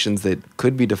situations that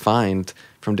could be defined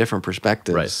from different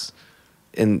perspectives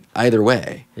in either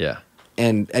way. Yeah.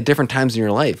 And at different times in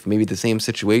your life, maybe the same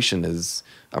situation is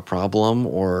a problem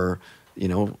or,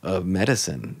 a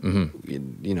medicine.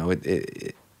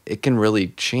 It can really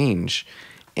change.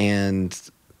 And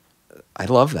I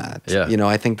love that. Yeah.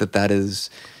 I think that is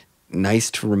nice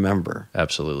to remember.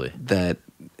 Absolutely. That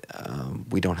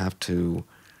we don't have to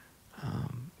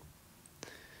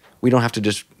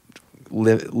just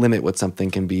limit what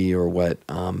something can be or what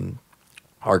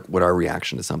our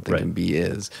reaction to something can be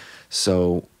is.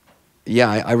 So, yeah,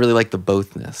 I really like the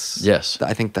bothness. Yes.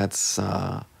 I think that's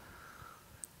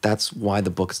why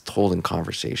the book is told in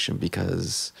conversation,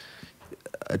 because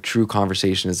a true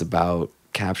conversation is about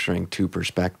capturing 2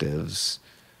 perspectives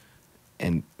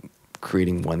and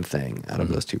creating one thing out of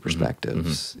those 2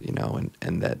 perspectives,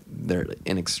 and that they're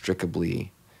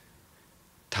inextricably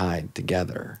tied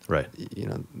together. Right.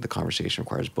 The conversation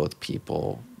requires both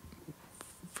people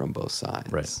from both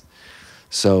sides. Right.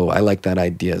 So I like that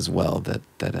idea as well, that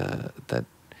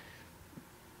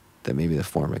maybe the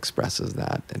form expresses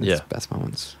that in its best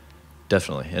moments.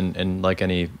 Definitely. And like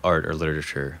any art or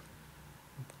literature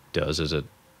does, is it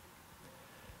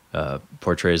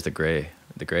portrays the gray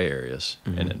areas,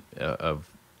 and it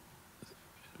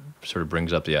sort of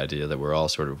brings up the idea that we're all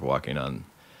sort of walking on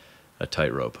a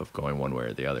tightrope of going one way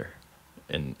or the other.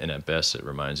 And at best, it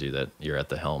reminds you that you're at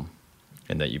the helm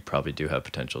and that you probably do have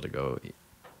potential to go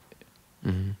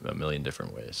a million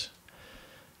different ways.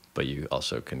 But you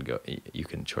also can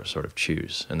sort of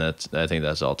choose. And I think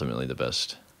that's ultimately the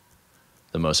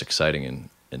most exciting and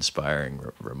inspiring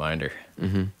reminder,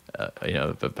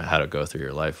 of how to go through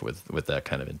your life with that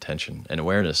kind of intention and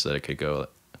awareness that it could go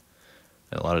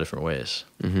in a lot of different ways,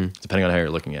 depending on how you're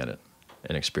looking at it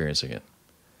and experiencing it.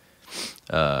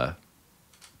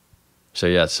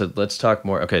 So let's talk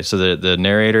more. Okay, so the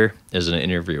narrator is an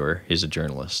interviewer. He's a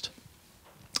journalist.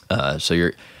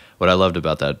 What I loved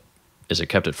about that is it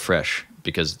kept it fresh,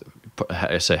 because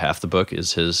I say half the book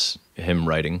is him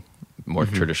writing, more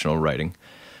traditional writing,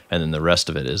 and then the rest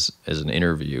of it is an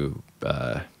interview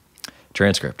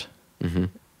transcript.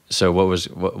 So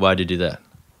why did you do that?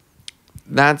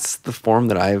 That's the form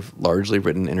that I've largely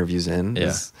written interviews in. Yeah.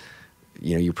 Is,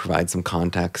 you provide some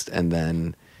context and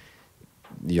then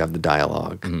you have the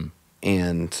dialogue.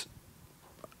 And,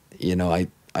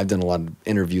 I've done a lot of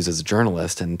interviews as a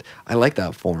journalist, and I like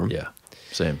that form. Yeah,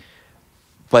 same.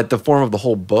 But the form of the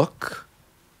whole book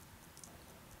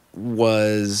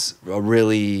was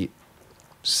really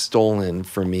stolen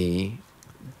for me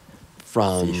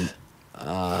from...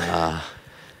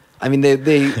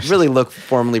 they really look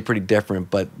formally pretty different,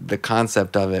 but the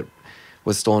concept of it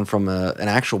was stolen from an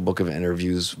actual book of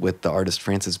interviews with the artist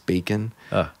Francis Bacon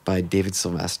by David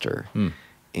Sylvester.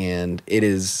 And it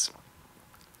is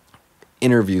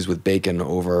interviews with Bacon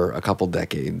over a couple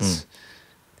decades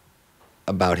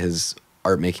about his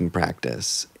art making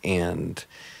practice, and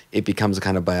it becomes a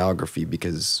kind of biography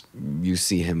because you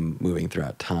see him moving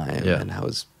throughout time and how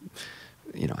his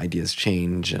ideas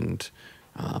change and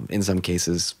in some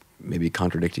cases maybe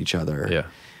contradict each other. Yeah.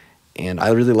 And I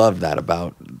really loved that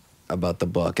about the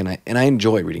book, and I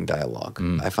enjoy reading dialogue.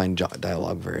 I find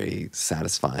dialogue very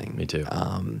satisfying. Me too.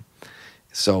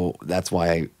 So that's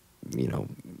why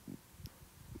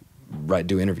I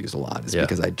do interviews a lot, is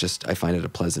because I find it a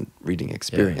pleasant reading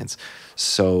experience.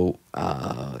 So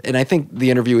and I think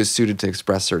the interview is suited to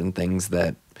express certain things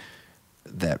that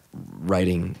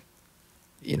writing,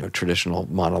 traditional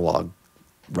monologue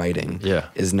writing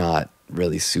is not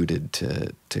really suited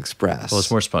to express. Well, it's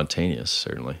more spontaneous,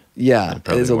 certainly. Yeah, and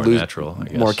probably it is more natural, I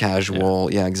guess. more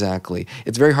casual. Yeah, exactly.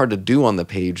 It's very hard to do on the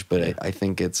page, but I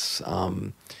think it's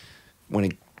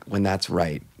when that's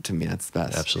right, to me, that's the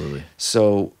best. Absolutely.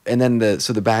 So, and then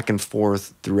the back and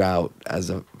forth throughout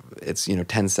it's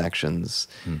 10 sections,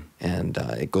 and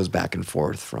it goes back and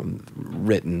forth from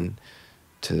written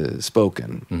to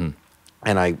spoken. Mm-hmm.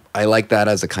 And I like that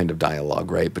as a kind of dialogue,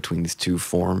 right, between these two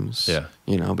forms,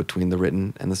 between the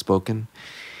written and the spoken.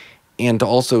 And to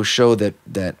also show that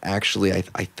actually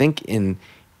I think in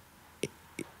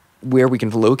where we can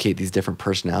locate these different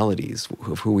personalities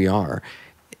of who we are,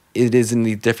 it is in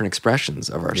the different expressions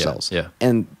of ourselves. Yeah.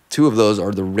 And two of those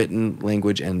are the written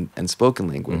language and spoken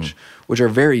language, which are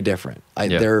very different.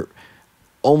 They're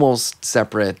almost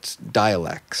separate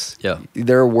dialects. Yeah.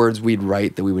 There are words we'd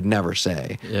write that we would never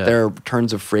say. Yeah. There are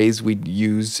turns of phrase we'd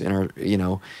use in our,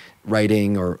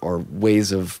 writing or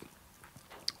ways of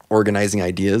organizing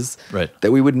ideas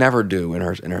that we would never do in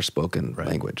our spoken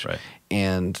language. Right.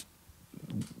 And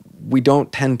we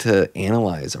don't tend to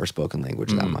analyze our spoken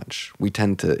language that much. We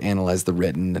tend to analyze the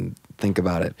written and think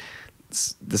about it.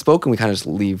 The spoken we kind of just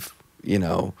leave,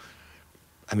 no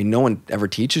one ever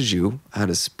teaches you how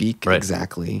to speak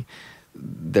exactly.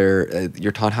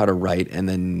 You're taught how to write, and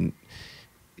then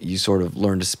you sort of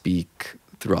learn to speak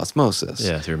through osmosis.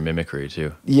 Yeah, through mimicry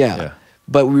too. Yeah.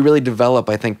 But we really develop,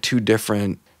 I think, two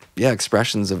different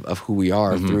expressions of who we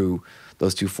are through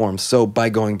those two forms. So by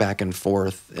going back and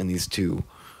forth in these two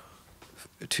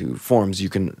forms, you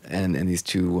can, and these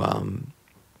two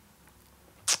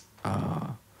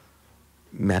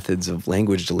methods of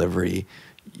language delivery,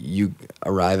 you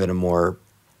arrive at a more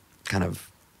kind of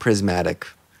prismatic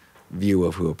view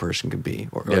of who a person could be,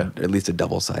 or at least a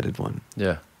double-sided one.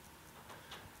 Yeah.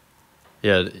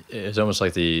 Yeah, it's almost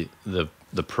like the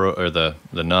pro or the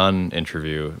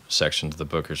non-interview sections of the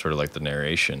book are sort of like the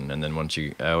narration, and then once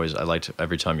I liked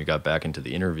every time you got back into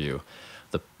the interview,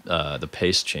 the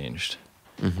pace changed,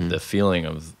 the feeling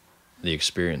of the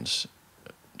experience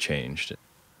changed.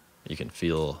 You can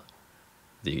feel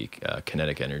the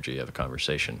kinetic energy of a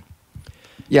conversation.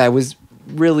 Yeah, I was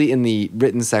really in the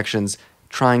written sections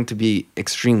trying to be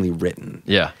extremely written.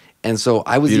 Yeah. And so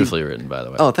I was beautifully written, by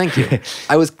the way. Oh, thank you.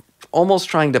 I was almost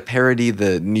trying to parody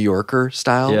the New Yorker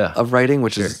style of writing,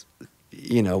 which is,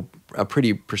 a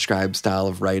pretty prescribed style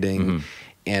of writing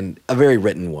and a very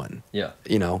written one. Yeah.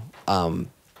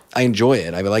 I enjoy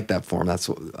it. I like that form. That's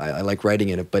what I like writing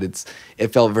in it, but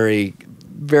it felt very,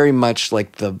 very much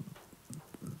like one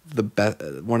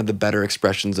of the better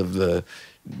expressions of the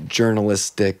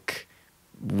journalistic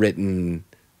written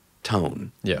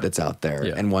tone that's out there,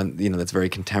 and one that's very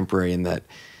contemporary, and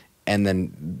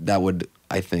then that would,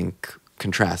 I think,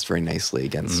 contrast very nicely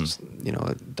against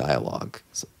a dialogue.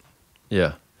 So.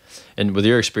 Yeah, and with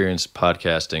your experience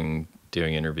podcasting,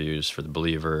 doing interviews for The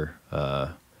Believer,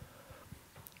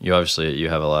 you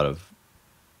have a lot of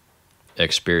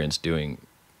experience doing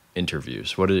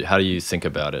interviews. How do you think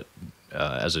about it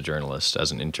as a journalist,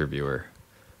 as an interviewer?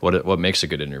 What makes a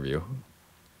good interview,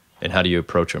 and how do you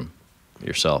approach them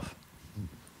yourself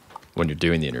when you're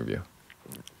doing the interview?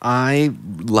 I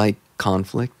like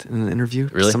conflict in an interview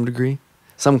to some degree,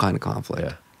 some kind of conflict.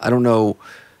 Yeah. I don't know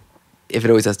if it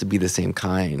always has to be the same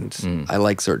kind. I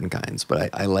like certain kinds,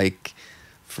 but I like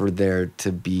for there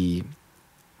to be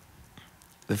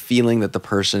the feeling that the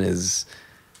person is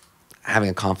having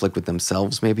a conflict with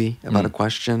themselves, maybe about a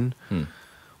question,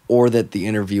 or that the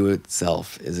interview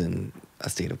itself is in a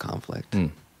state of conflict.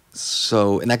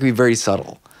 So, and that can be very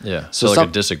subtle. Yeah. So like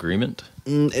a disagreement?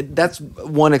 That's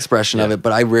one expression of it,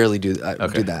 but I rarely do that. Yeah,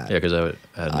 because I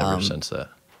had never sensed that.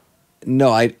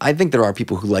 No, I think there are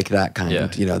people who like that kind.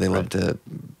 Yeah. They love to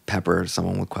pepper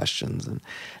someone with questions. And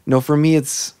no, for me,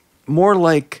 it's more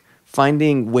like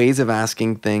finding ways of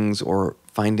asking things or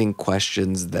finding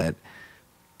questions that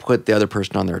put the other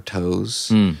person on their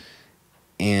toes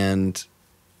and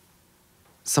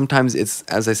sometimes it's,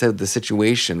 as I said, the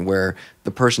situation where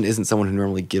the person isn't someone who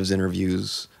normally gives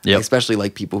interviews, Yep. especially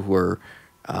like people who are,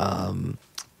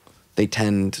 they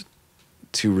tend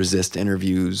to resist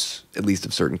interviews, at least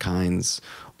of certain kinds,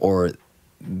 or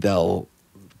they'll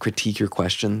critique your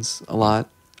questions a lot.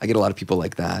 I get a lot of people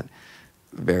like that.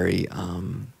 Very, a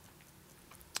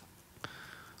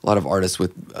lot of artists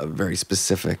with very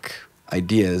specific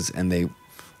ideas, and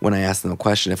when I ask them a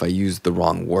question, if I use the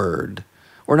wrong word,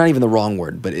 or not even the wrong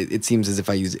word, but it seems as if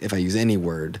I use any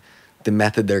word, the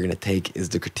method they're going to take is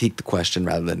to critique the question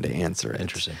rather than to answer it.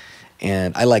 Interesting.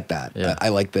 And I like that. Yeah. I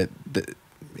like that.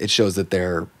 It shows that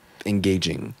they're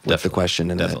engaging with the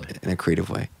question in a creative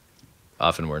way.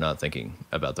 Often we're not thinking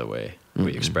about the way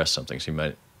we express something. So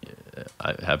it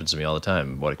happens to me all the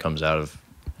time. What comes out of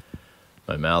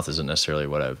my mouth isn't necessarily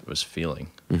what I was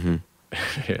feeling. Mm-hmm.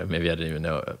 Maybe I didn't even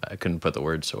know. I couldn't put the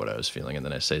words to what I was feeling, and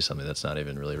then I say something that's not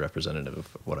even really representative of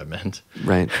what I meant.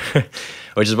 Right.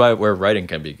 Which is where writing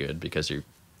can be good, because you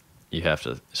have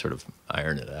to sort of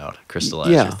iron it out,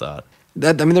 crystallize your thought.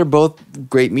 They're both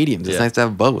great mediums. It's nice to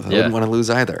have both. I wouldn't want to lose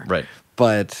either. Right.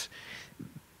 But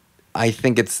I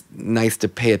think it's nice to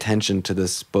pay attention to the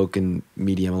spoken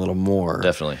medium a little more.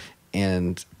 Definitely.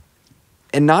 And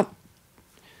not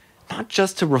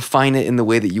just to refine it in the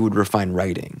way that you would refine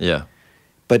writing. Yeah.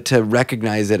 But to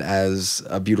recognize it as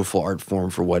a beautiful art form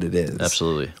for what it is.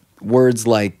 Absolutely. Words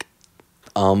like,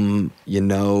 or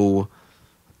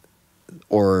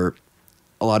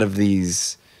a lot of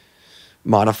these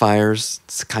modifiers,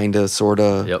 kind of, sort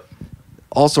of. Yep.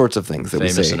 All sorts of things that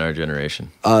Famous we say. in our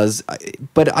generation.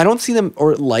 But I don't see them,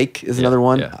 or like is another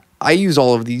one. Yeah. I use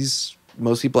all of these.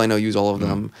 Most people I know use all of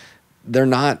them. They're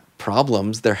not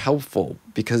problems. They're helpful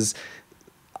because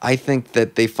I think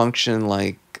that they function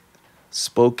like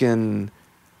spoken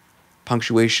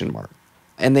punctuation mark.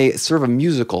 And they serve a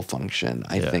musical function,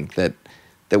 I think, that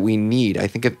we need. I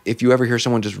think if you ever hear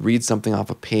someone just read something off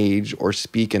a page or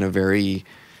speak in a very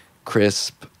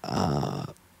crisp,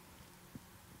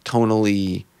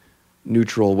 tonally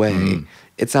neutral way,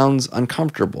 it sounds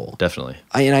uncomfortable. Definitely.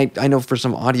 I know for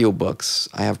some audiobooks,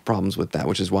 I have problems with that,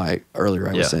 which is why earlier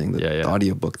I was saying that the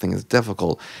audiobook thing is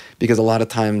difficult, because a lot of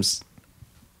times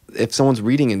if someone's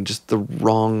reading in just the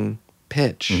wrong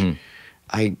pitch,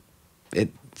 it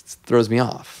throws me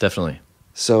off. Definitely.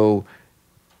 So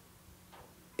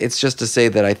it's just to say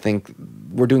that I think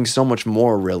we're doing so much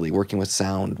more, really, working with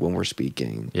sound when we're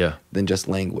speaking than just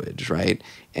language, right?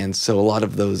 And so a lot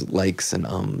of those likes and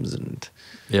ums and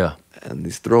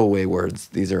these throwaway words,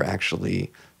 these are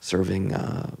actually serving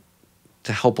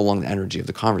to help along the energy of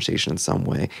the conversation in some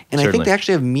way. And I think they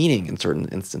actually have meaning in certain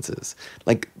instances.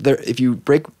 Like, if you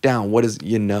break down what is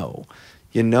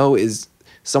is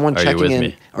someone checking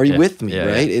in. Are you with me?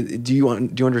 Right? Do you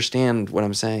understand what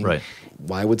I'm saying? Right.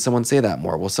 Why would someone say that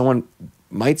more? Well, someone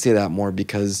might say that more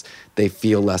because they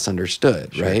feel less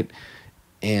understood, right?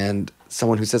 And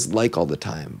someone who says like all the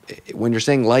time, when you're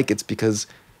saying like, it's because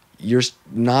you're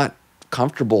not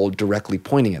comfortable directly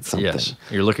pointing at something. Yes,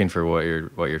 you're looking for what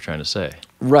you're trying to say.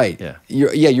 Right. Yeah.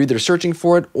 You're either searching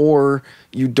for it or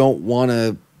you don't want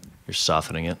to. You're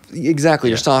softening it. Exactly.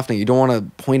 You're softening. You don't want to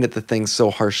point at the thing so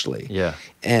harshly. Yeah.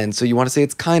 And so you want to say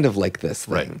it's kind of like this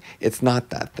thing. Right. It's not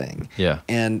that thing. Yeah.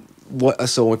 And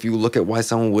so if you look at why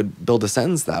someone would build a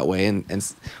sentence that way,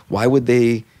 and why would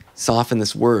they soften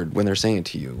this word when they're saying it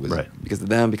to you? Was it because of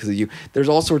them, because of you? There's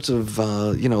all sorts of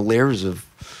layers of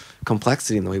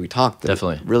complexity in the way we talk.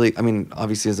 Definitely. Really, I mean,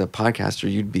 obviously as a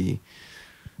podcaster, you'd be,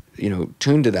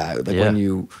 tuned to that. Like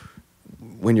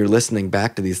when you're listening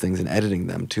back to these things and editing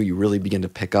them too, you really begin to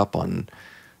pick up on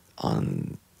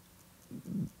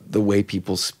the way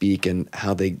people speak and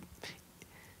how they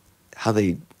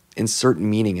insert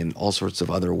meaning in all sorts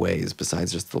of other ways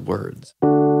besides just the words.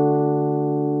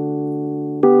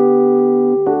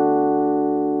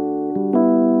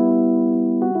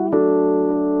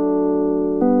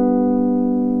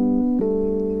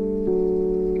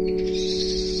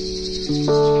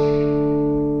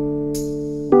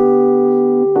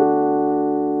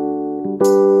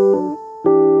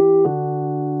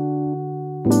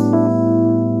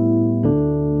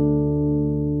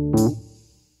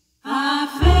 I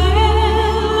fell,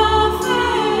 I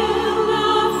fell,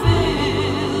 I fell.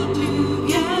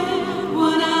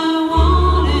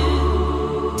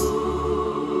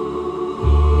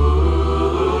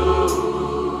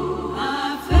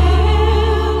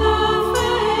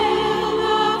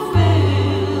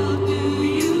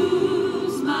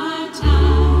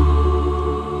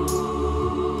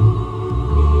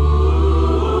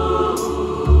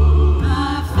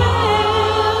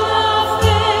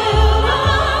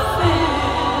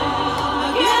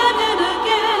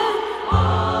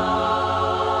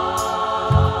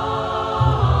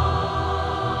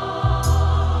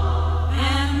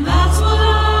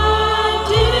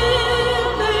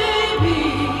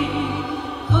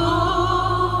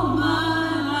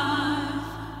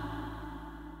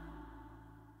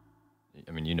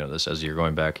 this as you're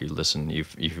going back, you listen,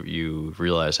 you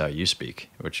realize how you speak,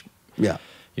 which Yeah.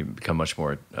 you become much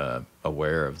more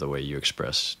aware of the way you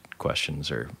express questions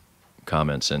or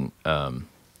comments, and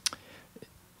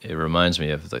it reminds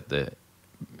me of the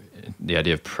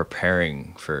idea of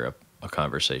preparing for a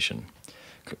conversation.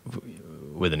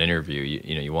 With an interview,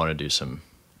 you want to do some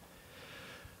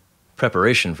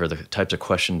preparation for the types of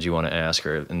questions you want to ask,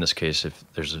 or in this case, if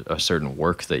there's a certain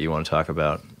work that you want to talk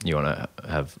about, you want to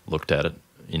have looked at it,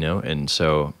 and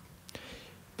so,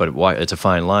 but why it's a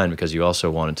fine line, because you also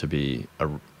want it to be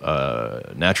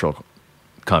a natural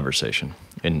conversation,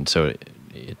 and so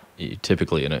it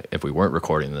typically, if we weren't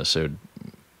recording this, it would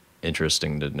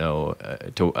interesting to know.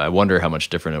 I wonder how much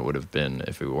different it would have been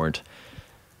if we weren't,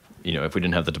 if we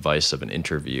didn't have the device of an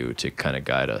interview to kind of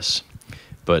guide us.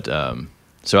 But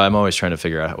so I'm always trying to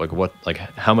figure out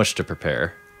how much to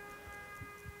prepare,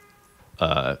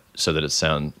 so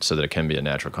that it can be a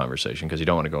natural conversation, because you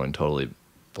don't want to go in totally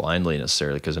blindly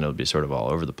necessarily, because then it'll be sort of all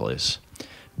over the place.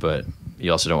 But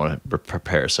you also don't want to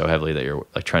prepare so heavily that you're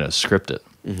like trying to script it.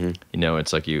 Mm-hmm.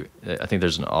 It's like I think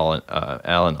there's an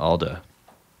Alan Alda,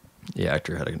 the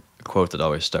actor, had a quote that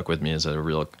always stuck with me: is that a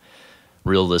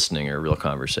real listening or a real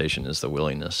conversation is the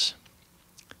willingness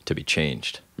to be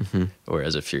changed. Mm-hmm.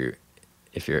 Whereas if you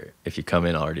come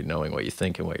in already knowing what you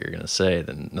think and what you're going to say,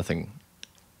 then nothing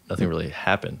really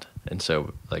happened. And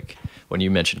so, like, when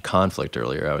you mentioned conflict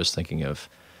earlier, I was thinking of,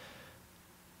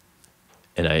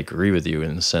 and I agree with you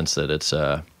in the sense that it's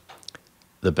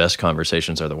the best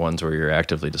conversations are the ones where you're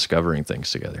actively discovering things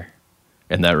together,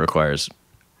 and that requires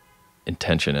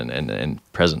intention and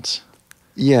presence.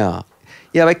 Yeah.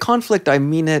 By conflict, I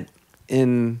mean it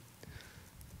in,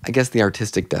 I guess, the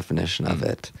artistic definition of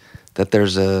it, that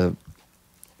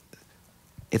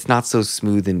it's not so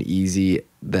smooth and easy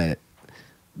that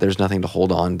there's nothing to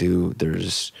hold on to.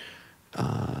 There's,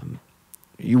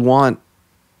 you want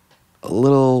a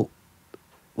little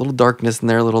darkness in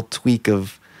there, a little tweak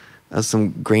of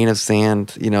some grain of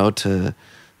sand,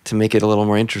 to make it a little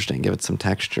more interesting, give it some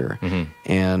texture. Mm-hmm.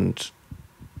 And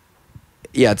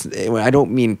yeah, I don't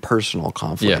mean personal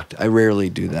conflict. Yeah. I rarely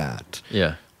do that.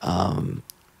 Yeah. And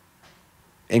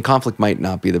conflict might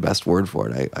not be the best word for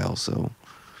it. I also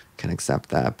can accept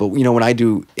that. But, when I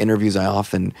do interviews, I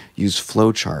often use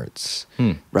flow charts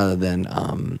rather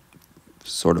than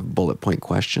sort of bullet point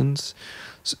questions.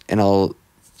 And I'll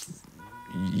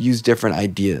use different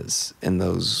ideas in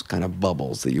those kind of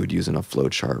bubbles that you would use in a flow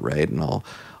chart, right? And I'll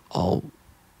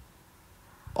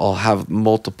have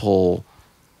multiple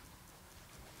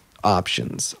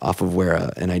options off of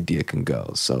where an idea can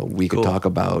go. So we could talk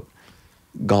about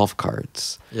golf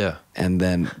carts. Yeah. And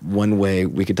then one way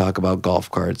we could talk about golf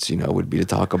carts, would be to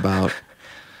talk about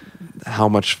how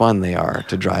much fun they are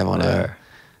to drive on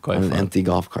an empty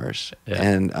golf cart. Yeah.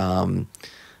 And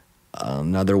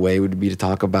another way would be to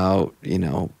talk about,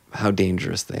 how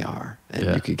dangerous they are.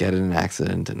 And you could get in an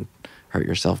accident and hurt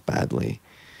yourself badly.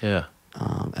 Yeah.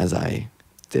 As I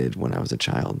did when I was a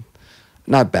child.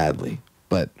 Not badly,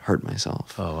 but hurt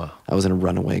myself. Oh, wow. I was in a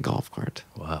runaway golf cart.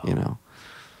 Wow.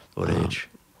 What age?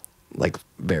 Like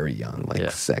very young, like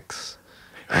 6.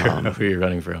 Who are you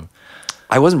running from?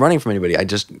 I wasn't running from anybody.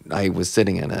 I was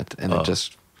sitting in it, and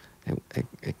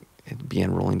it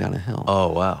began rolling down a hill. Oh,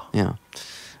 wow. Yeah.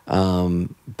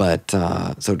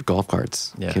 So golf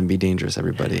carts can be dangerous,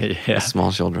 everybody.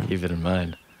 Small children. Keep it in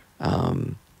mind.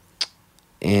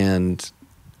 And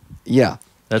yeah.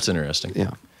 That's interesting.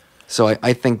 Yeah. So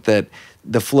I think that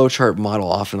the flowchart model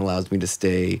often allows me to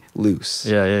stay loose.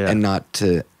 And not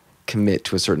to commit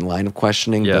to a certain line of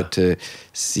questioning, but to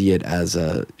see it as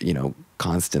a,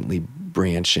 constantly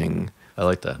branching. I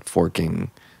like that. Forking.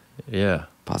 Yeah.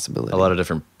 Possibility. A lot of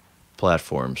different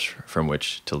platforms from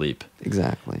which to leap.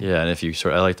 Exactly. Yeah, and if you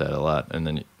I like that a lot. And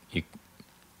then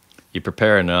you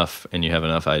prepare enough and you have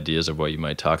enough ideas of what you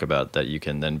might talk about that you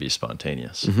can then be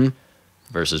spontaneous. Mm-hmm.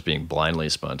 Versus being blindly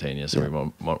spontaneous, and we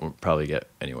won't probably get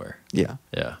anywhere. Yeah.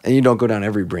 Yeah. And you don't go down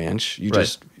every branch. You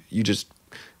just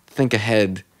think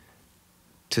ahead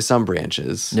to some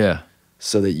branches. Yeah.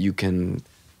 So that you can,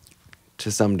 to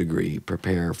some degree,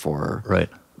 prepare for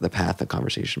the path the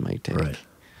conversation might take. Right.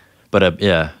 But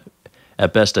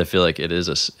at best, I feel like it is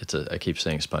I keep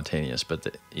saying spontaneous,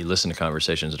 but you listen to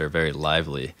conversations that are very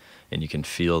lively, and you can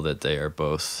feel that they are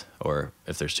both, or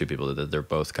if there's two people, that they're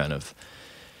both kind of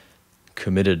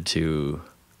committed to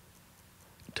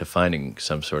finding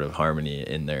some sort of harmony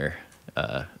in their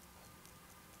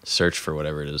search for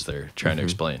whatever it is they're trying to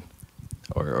explain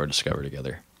or discover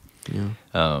together. Yeah.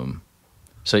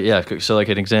 So like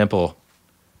an example,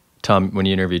 Tom, when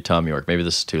you interviewed Tom York, maybe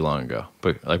this is too long ago,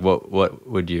 but like what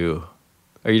would you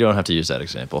Or you don't have to use that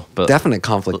example, but definite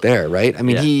conflict there, right? I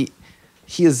mean, Yeah.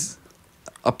 he is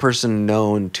a person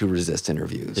known to resist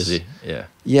interviews. Is he? Yeah.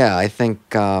 Yeah, I think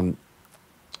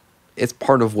it's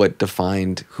part of what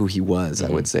defined who he was, I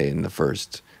would say, in the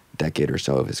first decade or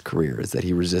so of his career, is that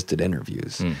he resisted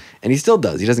interviews. And he still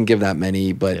does. He doesn't give that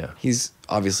many, but Yeah. he's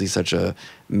obviously such a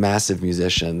massive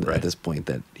musician Right. at this point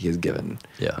that he has given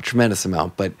Yeah. a tremendous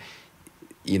amount. But,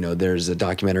 you know, there's a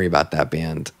documentary about that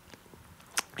band,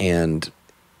 and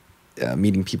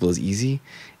meeting people is easy.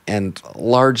 And a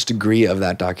large degree of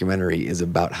that documentary is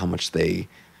about how much they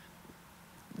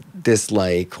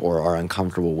dislike or are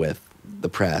uncomfortable with the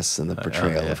press and the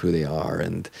portrayal yeah. of who they are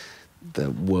and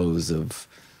the woes of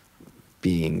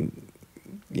being,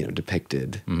 you know,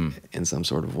 depicted in some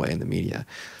sort of way in the media.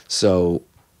 So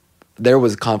there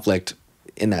was conflict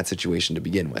in that situation to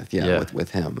begin with,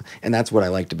 with him. And that's what I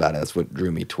liked about it. That's what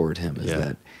drew me toward him, is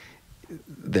that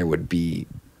there would be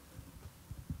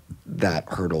that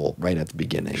hurdle right at the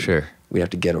beginning. Sure. We'd have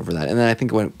to get over that. And then I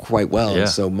think it went quite well. Yeah. And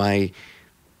so my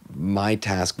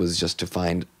task was just to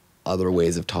find other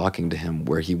ways of talking to him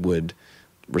where he would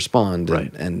respond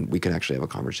and we could actually have a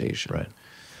conversation. Right.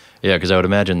 Yeah, because I would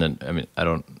imagine that, I mean, I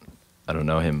don't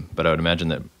know him, but I would imagine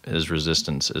that his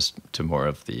resistance is to more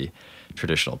of the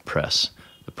traditional press,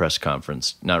 the press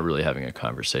conference, not really having a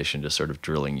conversation, just sort of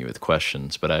drilling you with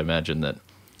questions. But I imagine that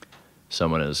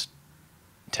someone as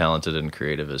talented and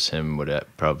creative as him would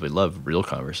probably love real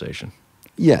conversation.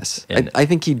 Yes, And I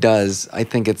think he does. I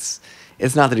think it's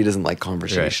not that he doesn't like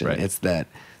conversation. Right. It's that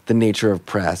the nature of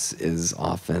press is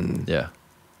often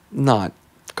not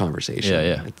conversation.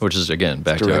 Yeah. Which is, again,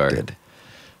 back to directed. our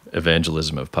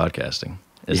evangelism of podcasting,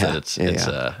 is that it's it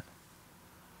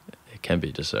can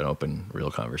be just an open,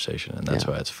 real conversation, and that's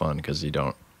why it's fun, because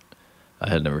I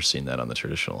had never seen that on the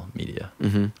traditional media.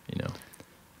 You know,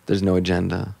 there's no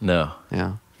agenda. No.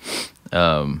 Yeah.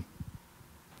 Well,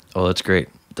 that's great.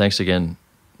 Thanks again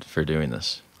for doing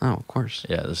this. Oh, of course.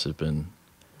 Yeah, this has been,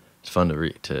 it's fun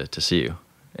to see you.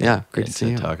 Yeah, great and to see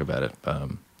you. talk about it.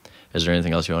 Is there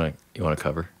anything else you want to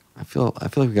cover? I feel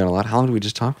like we got a lot. How long did we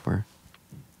just talk for?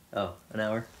 Oh, an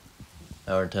hour.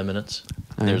 Hour and 10 minutes.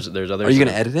 All right. There's other. Are you going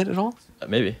to edit it at all?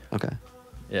 Maybe. Okay.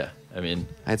 Yeah. I mean.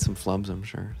 I had some flubs, I'm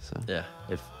sure. So. Yeah.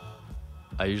 If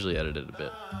I usually edit it a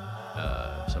bit.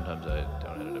 Sometimes I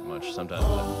don't edit it much. Sometimes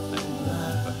I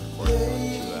record for 2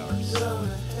 hours.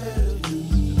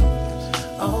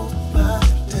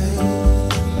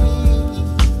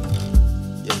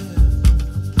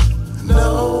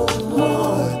 No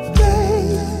more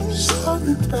days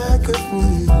coming back at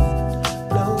me.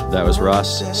 That was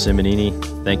Ross Simonini.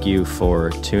 Thank you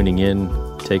for tuning in.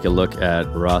 Take a look at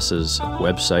Ross's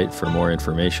website for more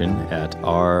information at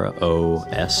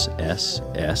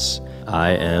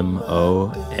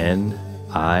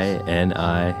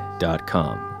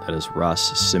ROSSSIMONINI.com. That is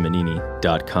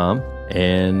RossSimonini.com.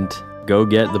 And go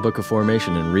get the Book of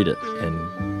Formation and read it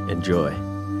and enjoy.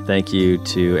 Thank you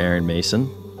to Aaron Mason,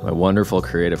 my wonderful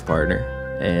creative partner,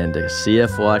 and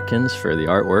C.F. Watkins for the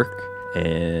artwork.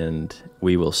 And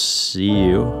we will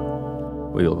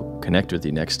connect with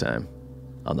you next time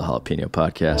on the Jalapeno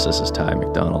Podcast. This is Ty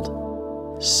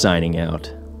McDonald signing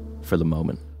out for the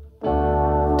moment.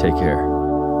 Take care.